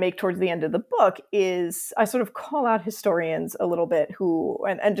argument I make towards the end of the book is I sort of call out historians a little bit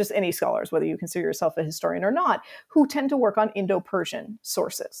and just any scholars, whether you consider yourself a historian or not, who tend to work on Indo-Persian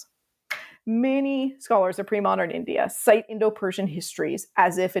sources. Many scholars of pre-modern India cite Indo-Persian histories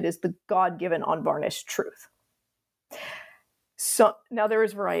as if it is the God-given unvarnished truth. So now there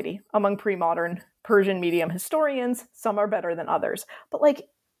is variety among pre-modern Persian medium historians. Some are better than others, but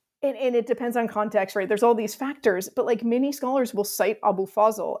and it depends on context, right? There's all these factors, but many scholars will cite Abu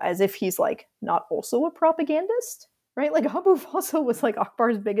Fazl as if he's not also a propagandist, right? Abu Fazl was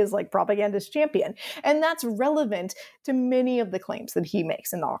Akbar's biggest propagandist champion. And that's relevant to many of the claims that he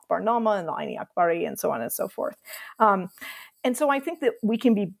makes in the Akbarnama and the Aini Akbari and so on and so forth. And so I think that we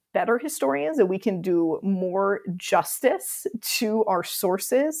can be better historians, and we can do more justice to our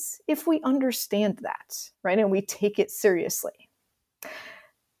sources if we understand that, right? And we take it seriously.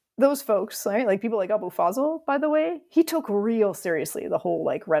 Those folks, right? People like Abu Fazl, by the way, he took real seriously the whole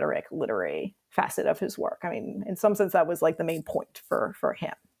rhetoric, literary facet of his work. I mean, in some sense, that was the main point for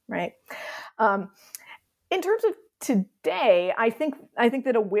him, right? In terms of today, I think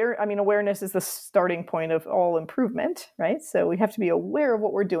that awareness is the starting point of all improvement, right? So we have to be aware of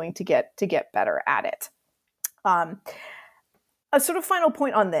what we're doing to get better at it. A sort of final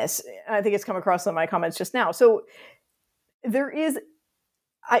point on this, and I think it's come across in my comments just now. So there is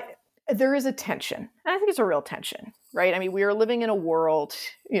a tension, and I think it's a real tension, right? I mean, we are living in a world,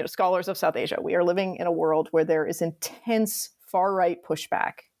 scholars of South Asia, we are living in a world where there is intense far-right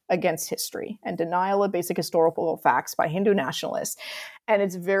pushback against history and denial of basic historical facts by Hindu nationalists. And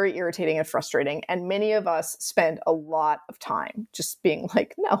it's very irritating and frustrating. And many of us spend a lot of time just being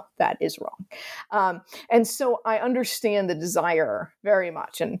no, that is wrong. And so I understand the desire very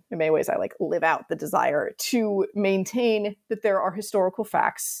much. And in many ways, I live out the desire to maintain that there are historical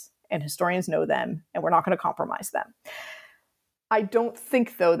facts and historians know them, and we're not going to compromise them. I don't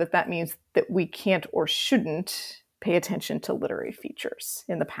think, though, that means that we can't or shouldn't pay attention to literary features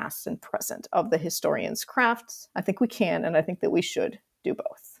in the past and present of the historian's craft. I think we can, and I think that we should do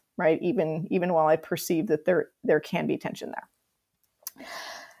both, right? Even while I perceive that there can be tension there.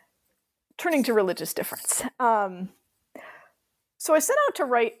 Turning to religious difference. So I set out to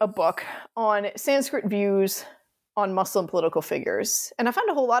write a book on Sanskrit views on Muslim political figures. And I found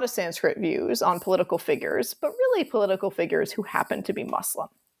a whole lot of Sanskrit views on political figures, but really political figures who happen to be Muslim.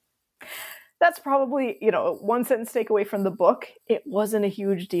 That's probably, one sentence takeaway from the book. It wasn't a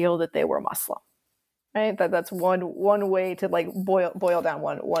huge deal that they were Muslim, right? That's one way to boil down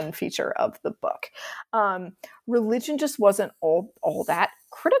one feature of the book. Religion just wasn't all that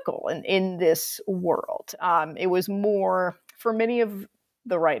critical in this world. It was more, for many of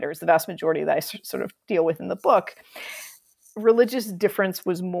the writers, the vast majority that I sort of deal with in the book, religious difference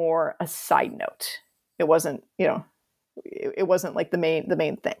was more a side note. It wasn't, it wasn't the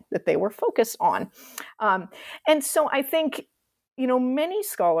main thing that they were focused on. And so I think, many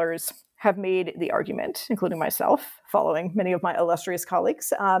scholars have made the argument, including myself, following many of my illustrious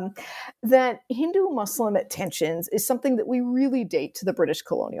colleagues, that Hindu-Muslim tensions is something that we really date to the British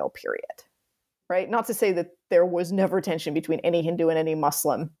colonial period. Right? Not to say that there was never tension between any Hindu and any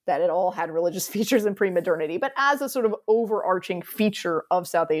Muslim, that it all had religious features in pre-modernity, but as a sort of overarching feature of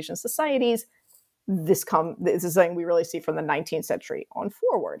South Asian societies, this is something we really see from the 19th century on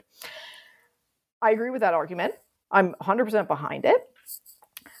forward. I agree with that argument. I'm 100% behind it.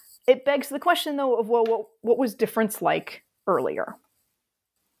 It begs the question, though, of, well, what was difference like earlier?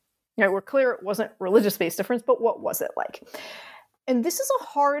 We're clear it wasn't religious-based difference, but what was it like? And this is a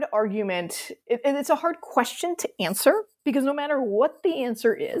hard argument, and it's a hard question to answer, because no matter what the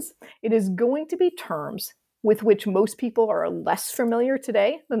answer is, it is going to be terms with which most people are less familiar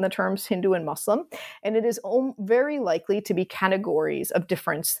today than the terms Hindu and Muslim, and it is very likely to be categories of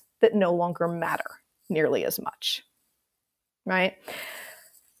difference that no longer matter nearly as much, right?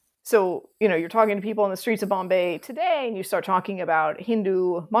 So, you're talking to people on the streets of Bombay today, and you start talking about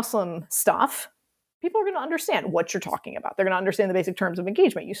Hindu-Muslim stuff, people are going to understand what you're talking about. They're going to understand the basic terms of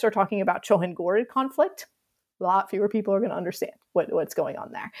engagement. You start talking about Chohan-Ghorid conflict, a lot fewer people are going to understand what's going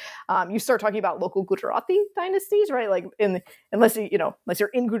on there. You start talking about local Gujarati dynasties, right? Like, unless you're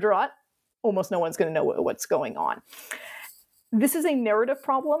in Gujarat, almost no one's going to know what's going on. This is a narrative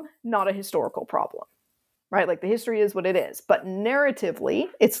problem, not a historical problem. Right? Like, the history is what it is, but narratively,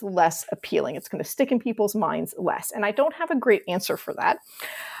 it's less appealing. It's going to stick in people's minds less. And I don't have a great answer for that,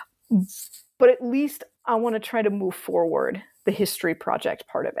 but at least I want to try to move forward the history project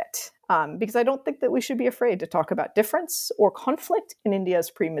part of it, because I don't think that we should be afraid to talk about difference or conflict in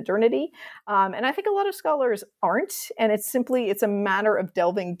India's pre-modernity. And I think a lot of scholars aren't, and it's a matter of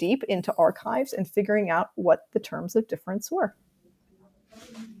delving deep into archives and figuring out what the terms of difference were.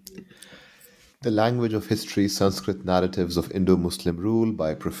 The Language of History, Sanskrit Narratives of Indo-Muslim Rule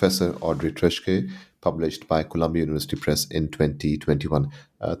by Professor Audrey Treschke, published by Columbia University Press in 2021.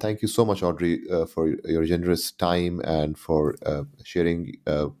 Thank you so much, Audrey, for your generous time and for sharing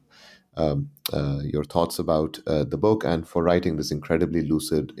your thoughts about the book and for writing this incredibly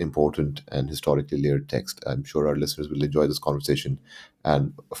lucid, important, and historically layered text. I'm sure our listeners will enjoy this conversation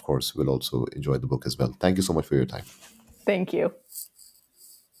and, of course, will also enjoy the book as well. Thank you so much for your time. Thank you.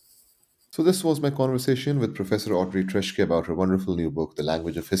 So this was my conversation with Professor Audrey Treschke about her wonderful new book, The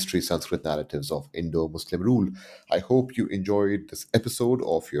Language of History, Sanskrit Narratives of Indo-Muslim Rule. I hope you enjoyed this episode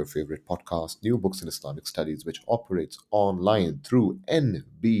of your favorite podcast, New Books in Islamic Studies, which operates online through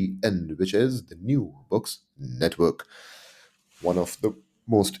NBN, which is the New Books Network, one of the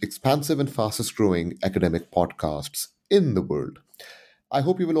most expansive and fastest growing academic podcasts in the world. I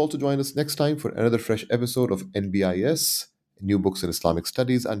hope you will also join us next time for another fresh episode of NBIS, New Books in Islamic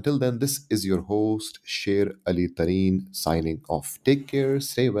Studies. Until then, this is your host, Sher Ali Tareen, signing off. Take care,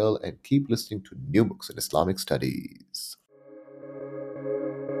 stay well, and keep listening to New Books in Islamic Studies.